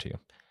wouldn't do that to you.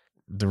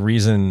 The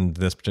reason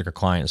this particular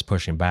client is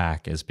pushing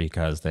back is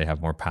because they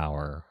have more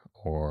power,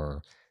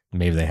 or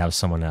maybe they have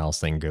someone else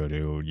they can go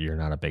to. You're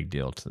not a big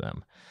deal to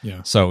them.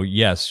 Yeah. So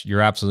yes, you're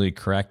absolutely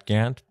correct,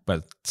 Gant.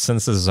 But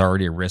since this is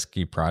already a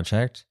risky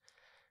project,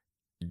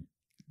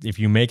 if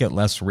you make it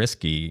less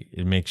risky,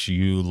 it makes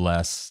you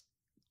less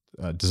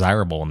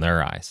desirable in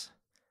their eyes,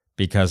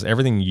 because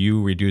everything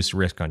you reduce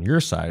risk on your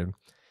side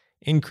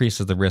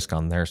increases the risk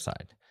on their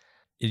side.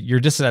 You're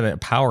just at a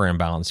power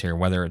imbalance here,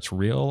 whether it's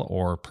real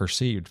or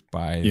perceived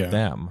by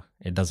them.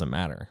 It doesn't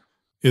matter.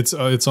 It's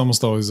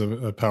almost always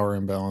a power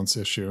imbalance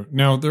issue.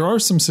 Now, there are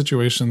some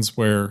situations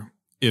where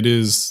it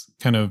is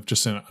kind of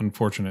just an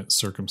unfortunate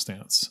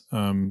circumstance.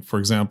 For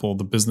example,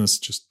 the business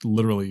just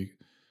literally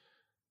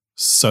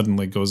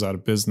suddenly goes out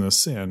of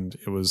business, and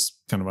it was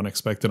kind of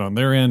unexpected on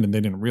their end, and they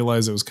didn't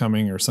realize it was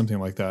coming or something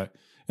like that.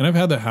 And I've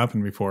had that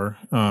happen before.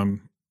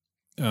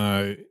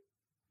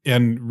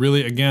 And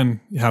really,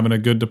 again, having a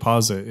good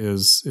deposit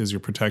is your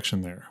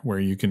protection there, where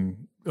you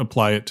can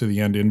apply it to the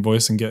end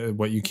invoice and get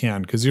what you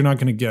can, because you're not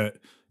going to get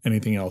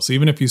anything else.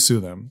 Even if you sue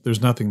them,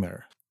 there's nothing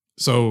there.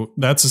 So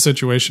that's a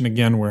situation,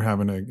 again, where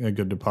having a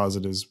good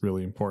deposit is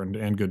really important,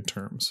 and good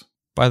terms.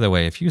 By the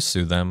way, if you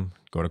sue them,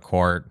 go to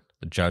court,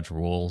 the judge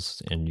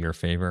rules in your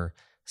favor,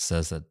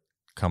 says that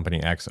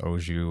company X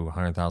owes you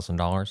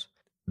 $100,000.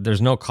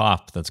 There's no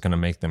cop that's going to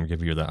make them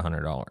give you that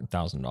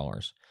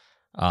 $100,000.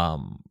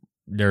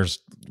 There's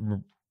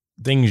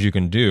things you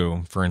can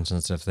do. For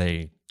instance, if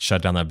they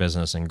shut down that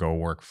business and go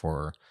work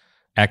for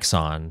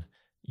Exxon,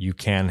 you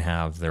can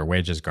have their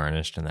wages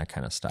garnished and that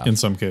kind of stuff. In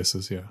some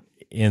cases, yeah.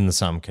 In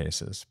some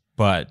cases.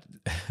 But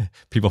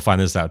people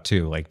find this out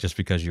too. Like just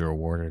because you're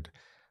awarded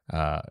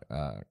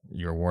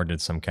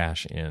some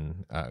cash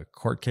in a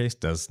court case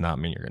does not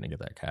mean you're going to get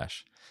that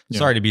cash. Yeah.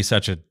 Sorry to be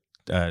such a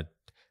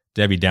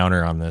Debbie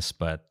Downer on this,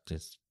 but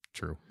it's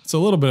true. It's a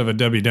little bit of a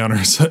Debbie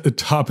Downer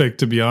topic,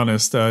 to be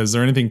honest. Is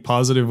there anything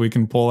positive we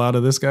can pull out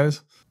of this,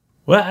 guys?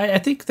 Well, I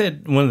think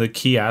that one of the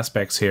key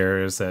aspects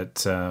here is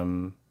that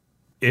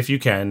if you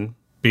can,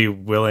 be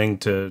willing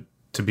to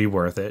be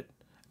worth it,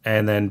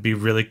 and then be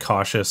really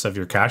cautious of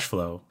your cash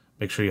flow.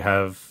 Make sure you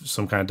have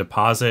some kind of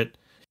deposit.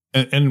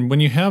 And when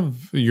you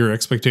have your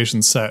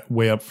expectations set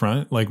way up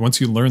front, like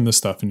once you learn this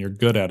stuff and you're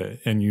good at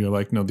it, and you're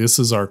like, no, this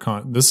is our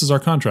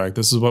contract.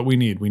 This is what we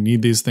need. We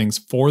need these things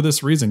for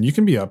this reason. You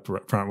can be up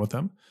front with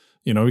them.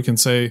 We can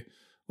say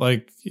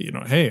like,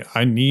 hey,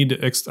 I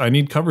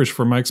need coverage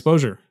for my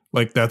exposure.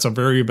 Like that's a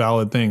very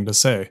valid thing to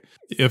say.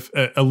 If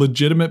a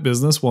legitimate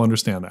business will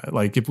understand that.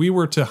 Like if we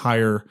were to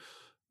hire,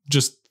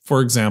 just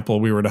for example,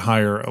 we were to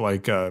hire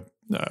like a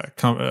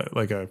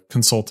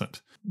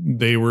consultant.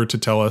 They were to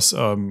tell us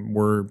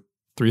we're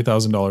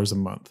 $3,000 a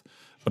month,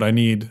 but I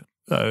need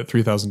a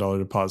 $3,000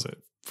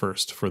 deposit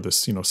first for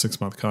this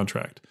 6-month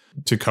contract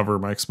to cover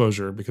my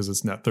exposure because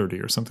it's net 30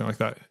 or something like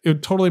that. It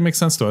would totally make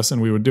sense to us,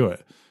 and we would do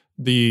it.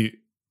 A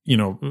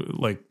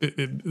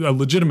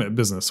legitimate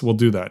business will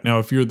do that. Now,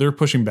 if they're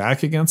pushing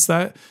back against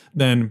that,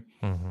 then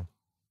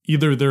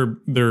either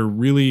they're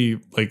really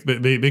like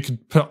they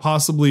could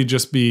possibly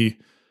just be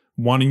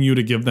wanting you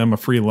to give them a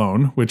free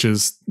loan, which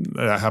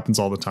that happens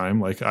all the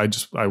time. Like I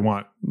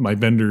want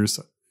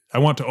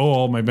to owe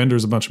all my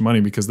vendors a bunch of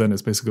money because then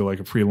it's basically like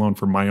a free loan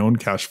for my own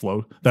cash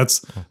flow.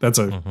 That's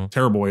a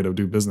terrible way to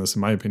do business,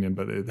 in my opinion,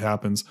 but it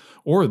happens.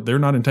 Or they're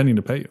not intending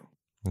to pay you.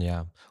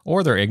 Yeah.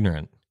 Or they're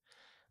ignorant.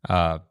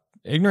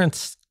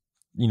 Ignorance,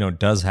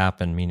 does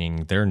happen,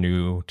 meaning they're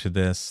new to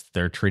this.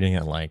 They're treating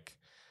it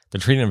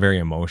very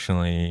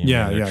emotionally.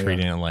 They're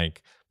treating it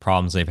like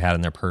problems they've had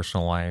in their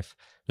personal life.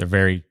 They're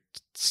very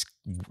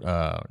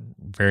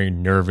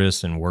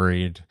nervous and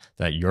worried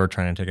that you're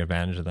trying to take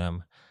advantage of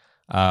them.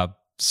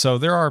 So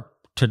there are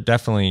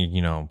definitely,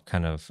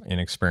 kind of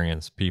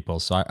inexperienced people.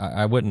 So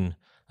I wouldn't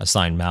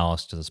assign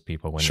malice to those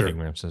people when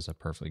ignorance is a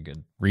perfectly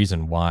good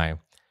reason why.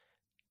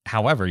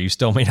 However, you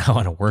still may not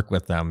want to work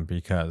with them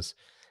because,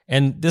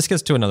 and this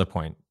gets to another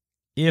point.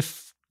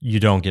 If you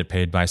don't get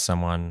paid by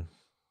someone,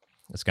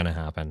 it's going to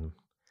happen.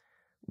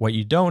 What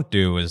you don't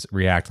do is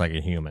react like a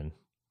human.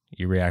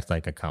 You react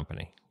like a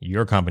company.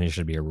 Your company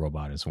should be a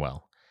robot as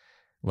well.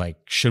 Like,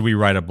 should we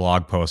write a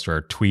blog post or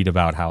a tweet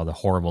about how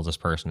horrible this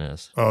person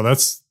is? Oh,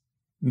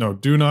 no,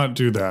 do not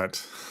do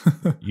that.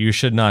 You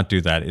should not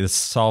do that. It's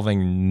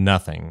solving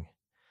nothing.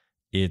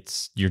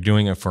 You're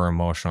doing it for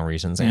emotional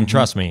reasons. And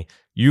trust me,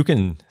 you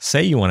can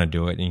say you want to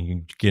do it and you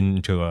can get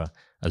into a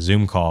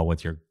Zoom call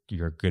with your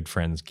good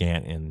friends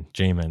Gant and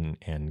Jamin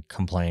and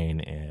complain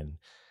and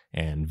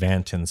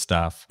vent and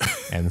stuff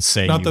and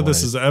say not that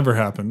this has ever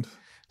happened.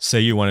 Say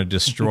you want to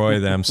destroy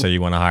them, say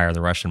you want to hire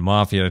the Russian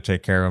mafia to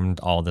take care of them,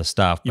 all this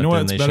stuff. You know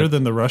what's better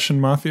than the Russian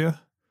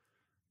mafia?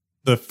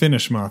 The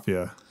Finnish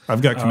mafia.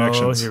 I've got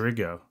connections. Oh, here we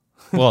go.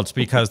 Well, it's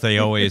because they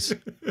always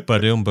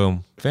ba-doom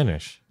boom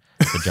finish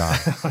the job.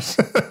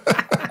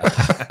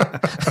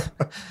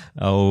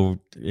 Oh,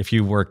 if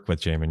you work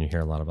with Jamin, you hear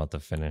a lot about the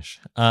Finnish.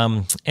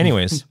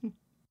 Anyways,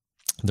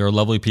 they're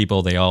lovely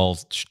people. They all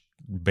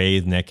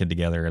bathe naked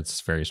together.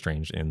 It's very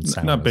strange in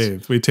saunas. Not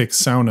bathe. We take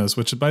saunas,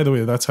 which, by the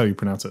way, that's how you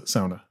pronounce it,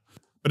 sauna.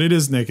 But it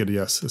is naked.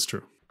 Yes, it's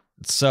true.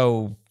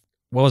 So,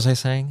 what was I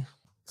saying?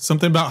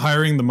 Something about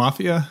hiring the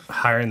mafia.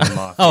 Hiring the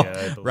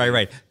mafia.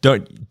 Right.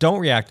 Don't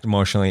react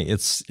emotionally.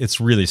 It's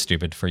really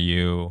stupid for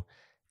you.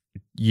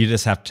 You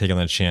just have to take it on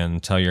the chin.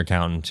 Tell your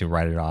accountant to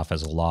write it off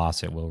as a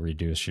loss. It will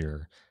reduce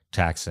your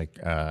taxes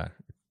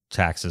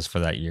for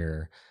that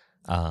year,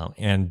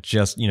 and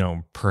just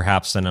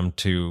perhaps send them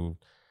to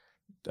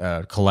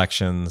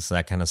collections,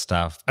 that kind of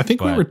stuff. I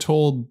think we were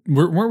told,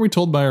 weren't we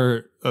told by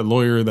our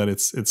lawyer that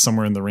it's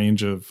somewhere in the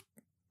range of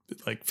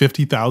like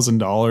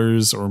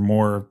 $50,000 or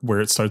more where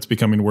it starts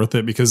becoming worth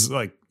it, because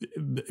like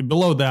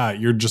below that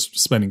you're just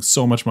spending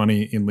so much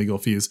money in legal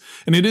fees.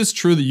 And it is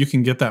true that you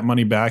can get that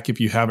money back if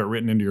you have it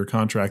written into your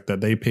contract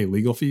that they pay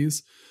legal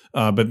fees.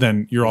 But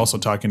then you're also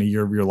talking a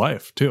year of your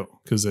life too,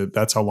 because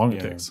that's how long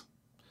it takes.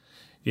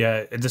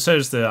 Yeah, it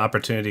decides the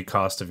opportunity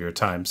cost of your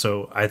time.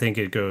 So I think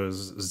it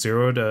goes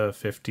 0 to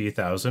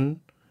 50,000.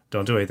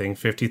 Don't do anything.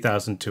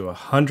 50,000 to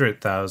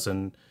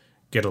 100,000.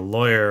 Get a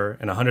lawyer,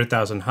 and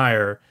 100,000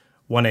 hire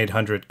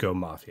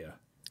 1-800-GO-MAFIA.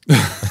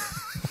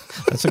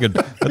 That's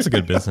a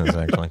good business,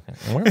 actually.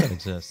 I wonder if that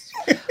exists.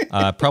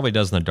 Probably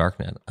does in the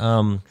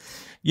darknet.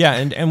 Yeah,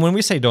 and when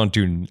we say don't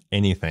do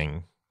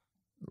anything,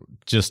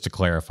 just to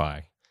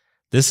clarify,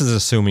 this is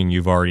assuming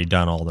you've already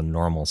done all the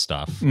normal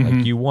stuff. Mm-hmm.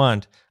 Like you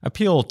want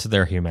appeal to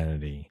their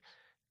humanity,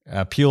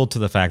 appeal to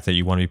the fact that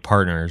you want to be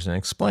partners, and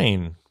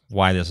explain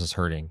why this is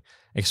hurting.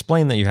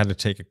 Explain that you had to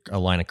take a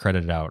line of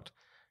credit out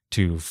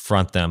to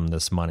front them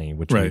this money,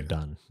 which you've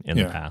done in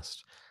the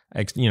past.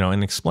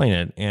 And explain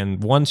it.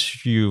 And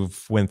once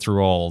you've went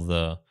through all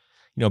the,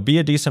 be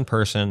a decent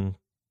person,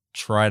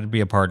 try to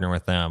be a partner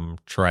with them,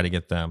 try to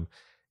get them.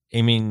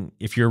 I mean,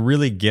 if you're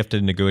really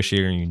gifted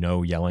negotiator and you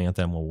know yelling at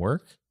them will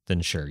work,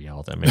 then sure,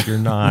 yell at them. If you're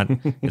not,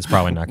 it's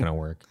probably not going to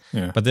work.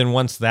 Yeah. But then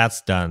once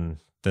that's done,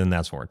 then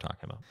that's what we're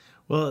talking about.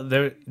 Well,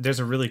 there's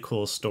a really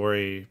cool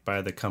story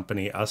by the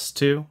company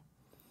Us2,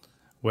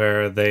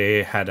 where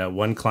they had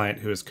one client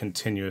who was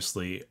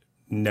continuously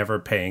never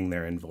paying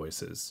their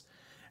invoices.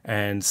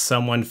 And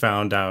someone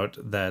found out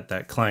that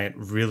that client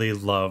really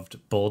loved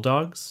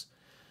bulldogs.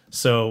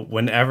 So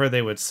whenever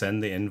they would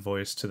send the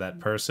invoice to that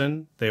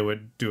person, they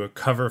would do a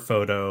cover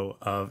photo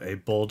of a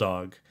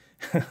bulldog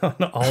on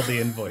all the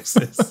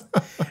invoices.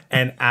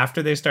 And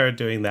after they started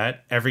doing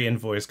that, every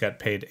invoice got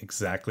paid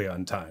exactly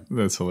on time.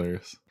 That's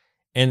hilarious.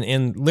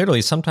 And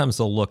literally sometimes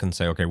they'll look and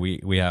say, okay, we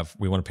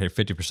want to pay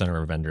 50% of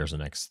our vendors the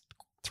next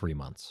 3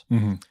 months.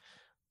 Mm-hmm.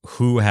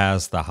 Who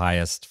has the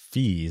highest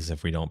fees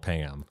if we don't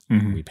pay them?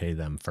 Mm-hmm. We pay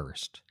them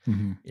first.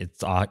 Mm-hmm.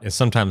 It's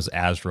sometimes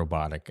as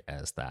robotic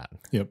as that.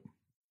 Yep.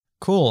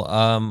 Cool.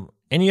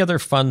 Any other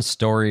fun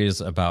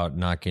stories about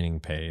not getting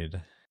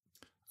paid?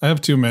 I have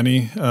too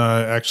many.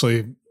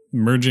 Actually,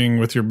 merging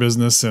with your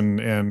business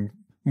and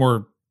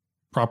more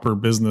proper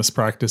business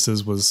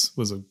practices was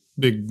a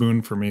big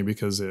boon for me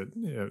because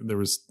there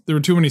were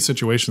too many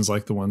situations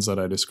like the ones that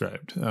I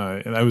described,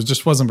 and I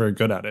wasn't very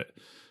good at it.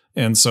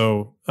 And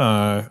so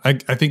I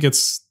think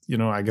it's,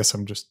 I guess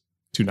I'm just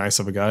too nice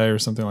of a guy or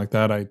something like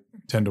that. I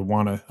tend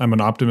to I'm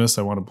an optimist.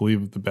 I want to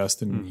believe the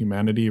best in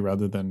humanity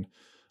rather than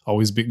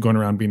always going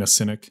around being a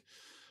cynic.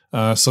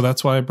 So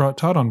that's why I brought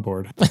Todd on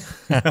board.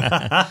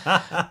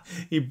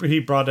 He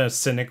brought a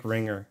cynic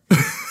ringer.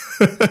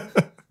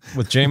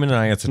 With Jamin and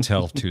I, it's a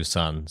tale of two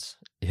sons.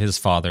 His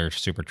father,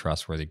 super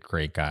trustworthy,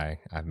 great guy.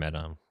 I've met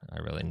him. I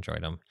really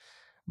enjoyed him.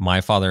 My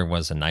father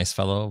was a nice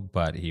fellow,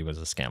 but he was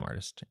a scam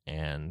artist.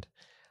 And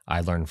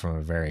I learned from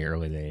a very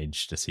early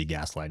age to see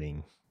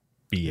gaslighting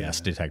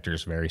BS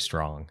detectors very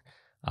strong.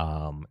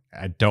 I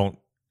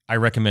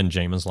recommend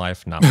Jamin's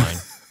life, not mine.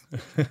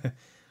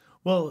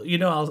 Well,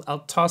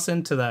 I'll toss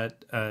into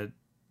that.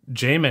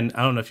 Jamin,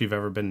 I don't know if you've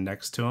ever been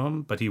next to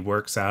him, but he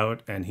works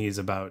out and he's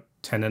about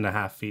 10 and a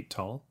half feet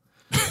tall.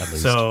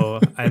 So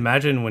I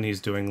imagine when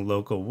he's doing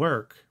local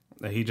work,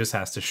 he just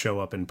has to show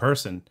up in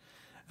person.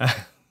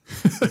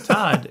 But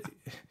Todd,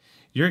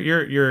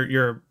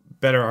 you're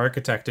better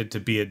architected to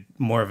be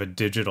more of a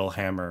digital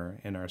hammer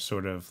in our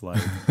sort of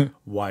like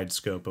wide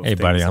scope of. Hey,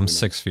 things buddy, I'm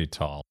 6 feet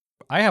tall.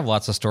 I have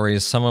lots of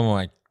stories. Some of them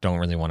I don't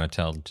really want to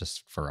tell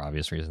just for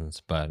obvious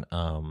reasons, but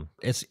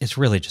it's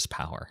really just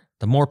power.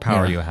 The more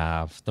power you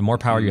have, the more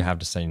power you have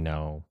to say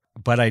no.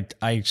 But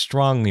I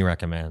strongly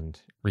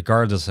recommend,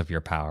 regardless of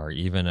your power,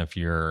 even if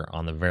you're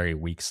on the very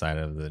weak side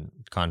of the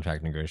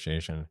contract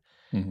negotiation,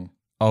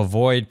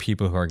 avoid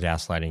people who are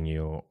gaslighting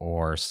you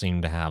or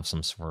seem to have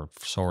some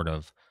sort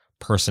of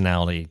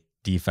personality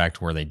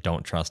defect where they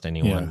don't trust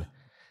anyone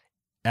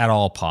at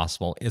all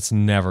possible. It's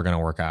never going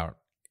to work out.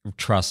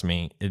 Trust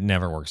me, it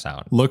never works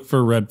out. Look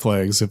for red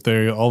flags if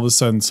they all of a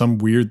sudden some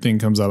weird thing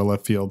comes out of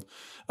left field.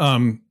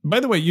 By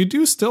the way, you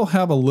do still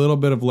have a little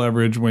bit of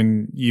leverage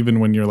even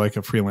when you're like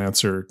a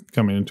freelancer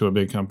coming into a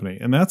big company.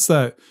 And that's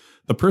that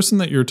the person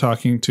that you're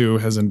talking to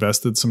has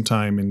invested some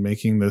time in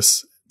making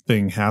this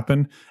thing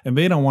happen, and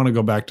they don't want to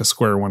go back to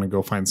square one and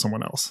go find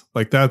someone else.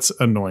 Like that's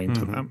annoying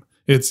to them.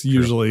 It's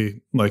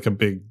usually like a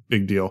big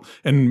deal.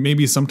 And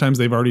maybe sometimes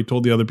they've already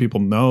told the other people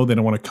no, they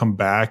don't want to come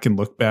back and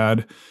look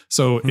bad.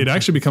 So it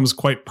actually becomes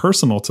quite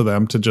personal to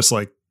them to just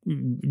like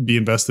be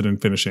invested in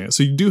finishing it.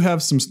 So you do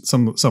have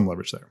some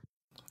leverage there.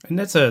 And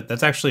that's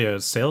actually a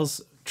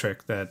sales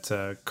trick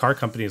that car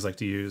companies like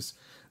to use.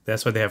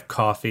 That's why they have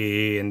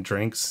coffee and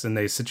drinks and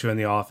they sit you in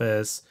the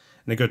office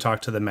and they go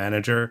talk to the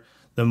manager.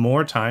 The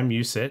more time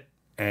you sit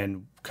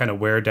and kind of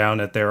wear down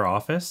at their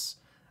office,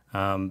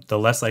 the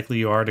less likely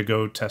you are to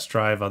go test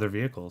drive other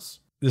vehicles.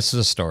 This is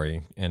a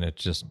story, and it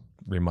just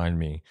reminded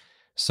me.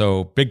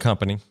 So, big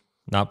company,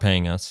 not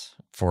paying us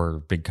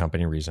for big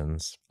company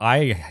reasons.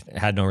 I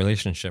had no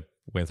relationship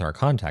with our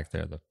contact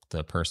there,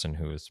 the person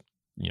who was,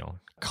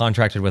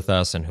 contracted with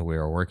us and who we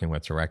were working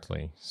with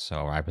directly.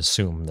 So I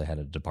assume they had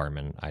a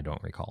department. I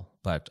don't recall.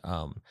 But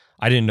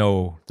I didn't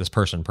know this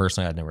person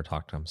personally. I'd never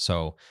talked to him.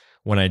 So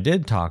when I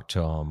did talk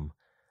to him,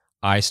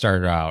 I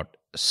started out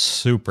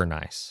super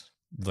nice,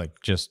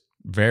 like just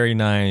very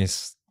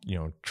nice,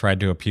 tried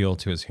to appeal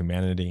to his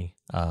humanity,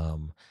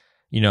 and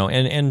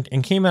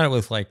came at it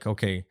with like,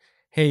 okay,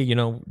 hey,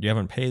 you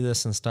haven't paid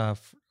this and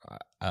stuff.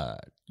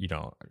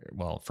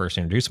 First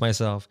introduce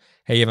myself.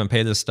 Hey, you haven't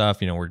paid this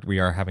stuff. We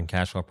are having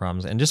cash flow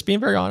problems, and just being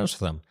very honest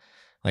with them.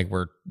 Like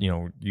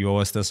you owe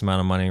us this amount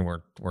of money.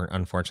 We're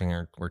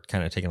unfortunately, we're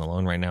kind of taking a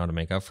loan right now to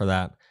make up for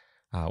that.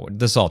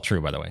 This is all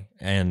true, by the way.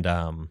 And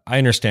I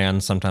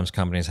understand sometimes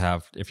companies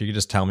have, if you could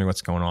just tell me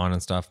what's going on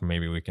and stuff,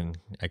 maybe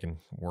I can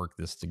work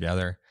this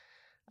together.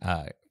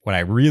 What I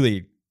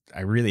really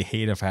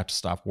hate if I have to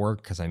stop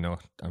work, because I know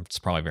it's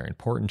probably very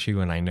important to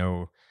you, and I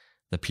know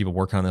the people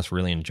working on this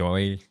really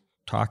enjoy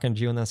talking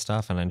to you and that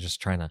stuff. And I'm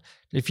just trying to,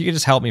 if you could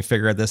just help me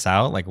figure this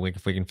out, like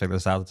if we can figure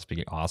this out, that'd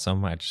be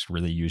awesome. I just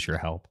really use your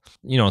help.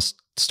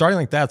 Starting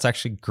like that's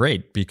actually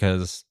great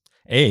because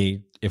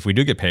if we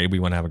do get paid, we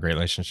want to have a great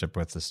relationship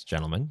with this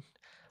gentleman.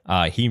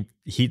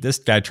 This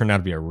guy turned out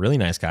to be a really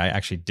nice guy.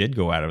 Actually did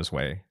go out of his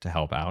way to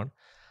help out.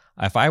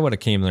 If I would have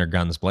came there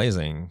guns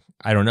blazing,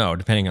 I don't know,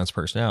 depending on his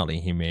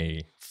personality, he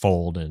may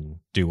fold and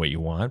do what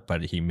you want,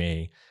 but he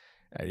may,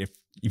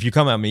 if you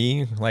come at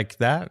me like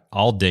that,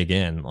 I'll dig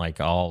in. Like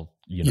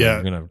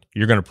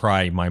you're gonna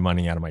pry my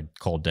money out of my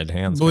cold dead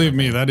hands. Believe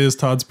me, that is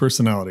Todd's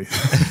personality.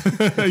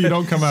 You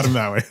don't come at him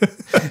that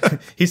way.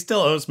 He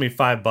still owes me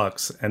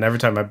 $5, and every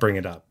time I bring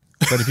it up.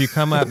 But if you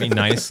come at me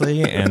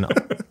nicely and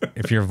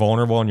if you're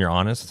vulnerable and you're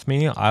honest with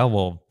me, I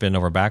will bend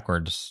over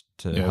backwards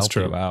to help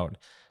you out.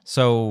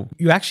 So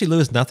you actually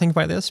lose nothing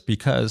by this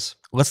because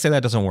let's say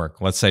that doesn't work.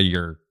 Let's say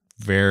you're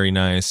very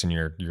nice and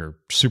you're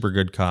super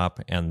good cop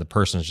and the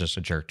person's just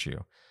a jerk to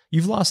you.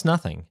 You've lost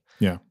nothing.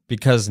 Yeah.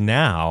 Because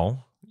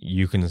now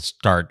you can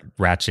start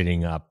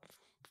ratcheting up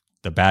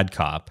the bad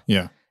cop.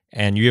 Yeah.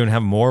 And you even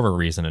have more of a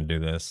reason to do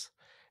this.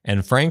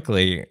 And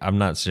frankly, I'm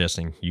not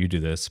suggesting you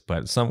do this,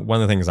 but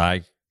one of the things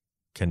I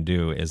can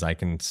do is I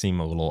can seem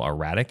a little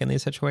erratic in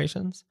these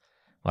situations.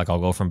 Like I'll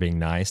go from being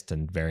nice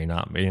to very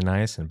not being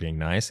nice and being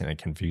nice, and it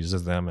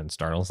confuses them and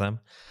startles them.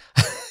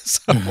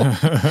 So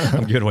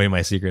I'm giving away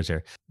my secrets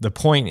here. The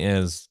point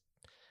is,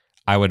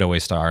 I would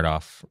always start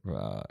off.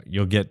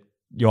 You'll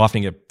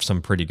often get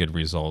some pretty good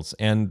results,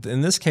 and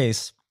in this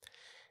case,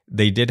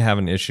 they did have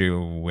an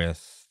issue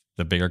with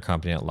the bigger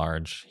company at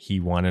large. He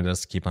wanted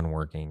us to keep on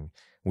working.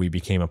 We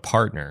became a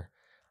partner.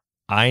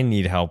 I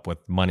need help with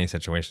money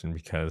situation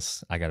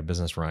because I got a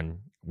business run.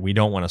 We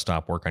don't want to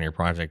stop work on your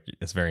project.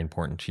 It's very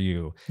important to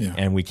you. Yeah.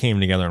 And we came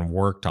together and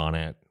worked on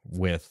it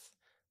with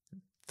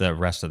the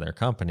rest of their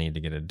company to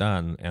get it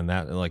done. And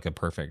that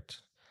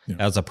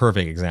that's a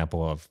perfect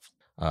example of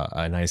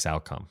a nice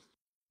outcome.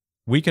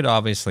 We could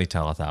obviously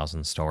tell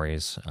 1,000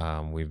 stories.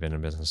 We've been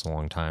in business a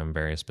long time,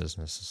 various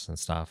businesses and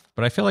stuff.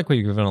 But I feel like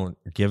we've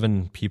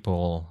given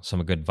people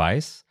some good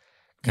advice,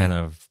 kind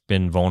of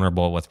been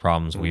vulnerable with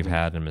problems we've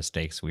had and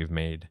mistakes we've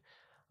made.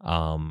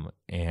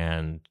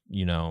 And,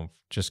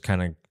 just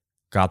kind of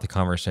got the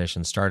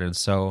conversation started.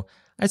 So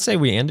I'd say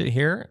we end it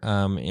here.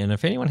 And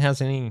if anyone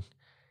has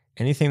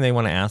anything they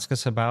want to ask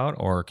us about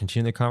or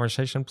continue the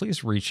conversation,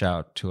 please reach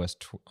out to us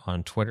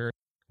on Twitter.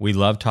 We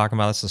love talking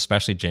about this,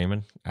 especially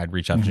Jamin. I'd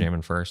reach out to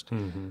Jamin first.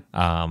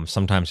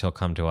 Sometimes he'll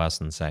come to us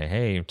and say,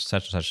 hey,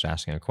 such and such is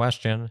asking a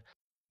question.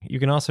 You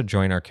can also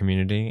join our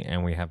community,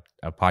 and we have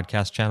a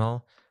podcast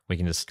channel. We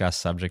can discuss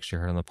subjects you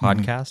heard on the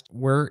podcast.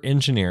 We're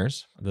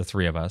engineers, the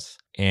three of us,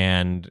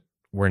 and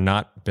we're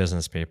not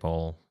business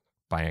people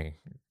by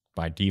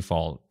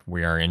default.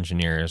 We are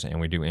engineers and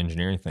we do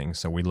engineering things.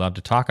 So we love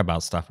to talk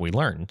about stuff we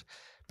learned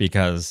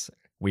because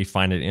we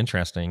find it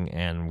interesting,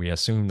 and we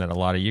assume that a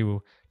lot of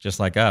you, just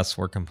like us,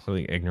 we're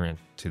completely ignorant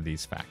to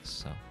these facts.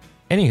 So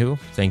anywho,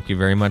 thank you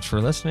very much for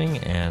listening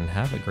and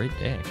have a great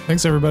day.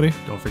 Thanks, everybody.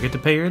 Don't forget to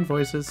pay your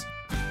invoices.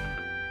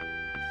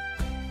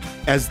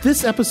 As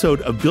this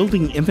episode of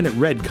Building Infinite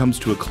Red comes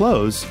to a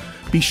close,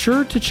 be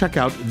sure to check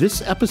out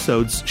this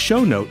episode's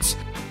show notes.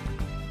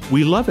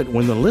 We love it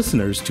when the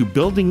listeners to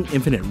Building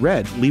Infinite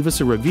Red leave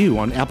us a review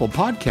on Apple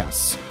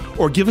Podcasts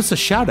or give us a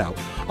shout out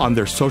on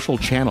their social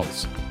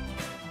channels.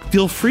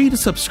 Feel free to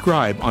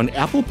subscribe on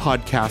Apple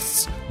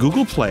Podcasts,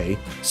 Google Play,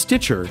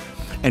 Stitcher,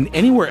 and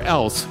anywhere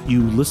else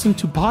you listen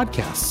to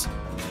podcasts.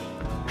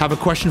 Have a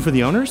question for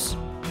the owners?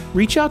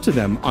 Reach out to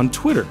them on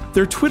Twitter.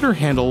 Their Twitter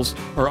handles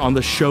are on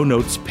the show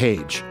notes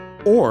page.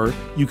 Or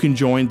you can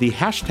join the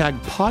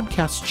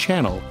 #podcast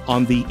channel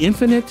on the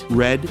Infinite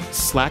Red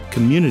Slack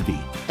community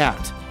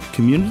at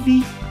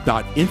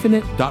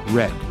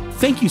community.infinite.red.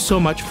 Thank you so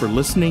much for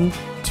listening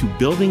to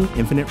Building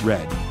Infinite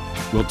Red.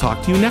 We'll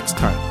talk to you next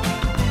time.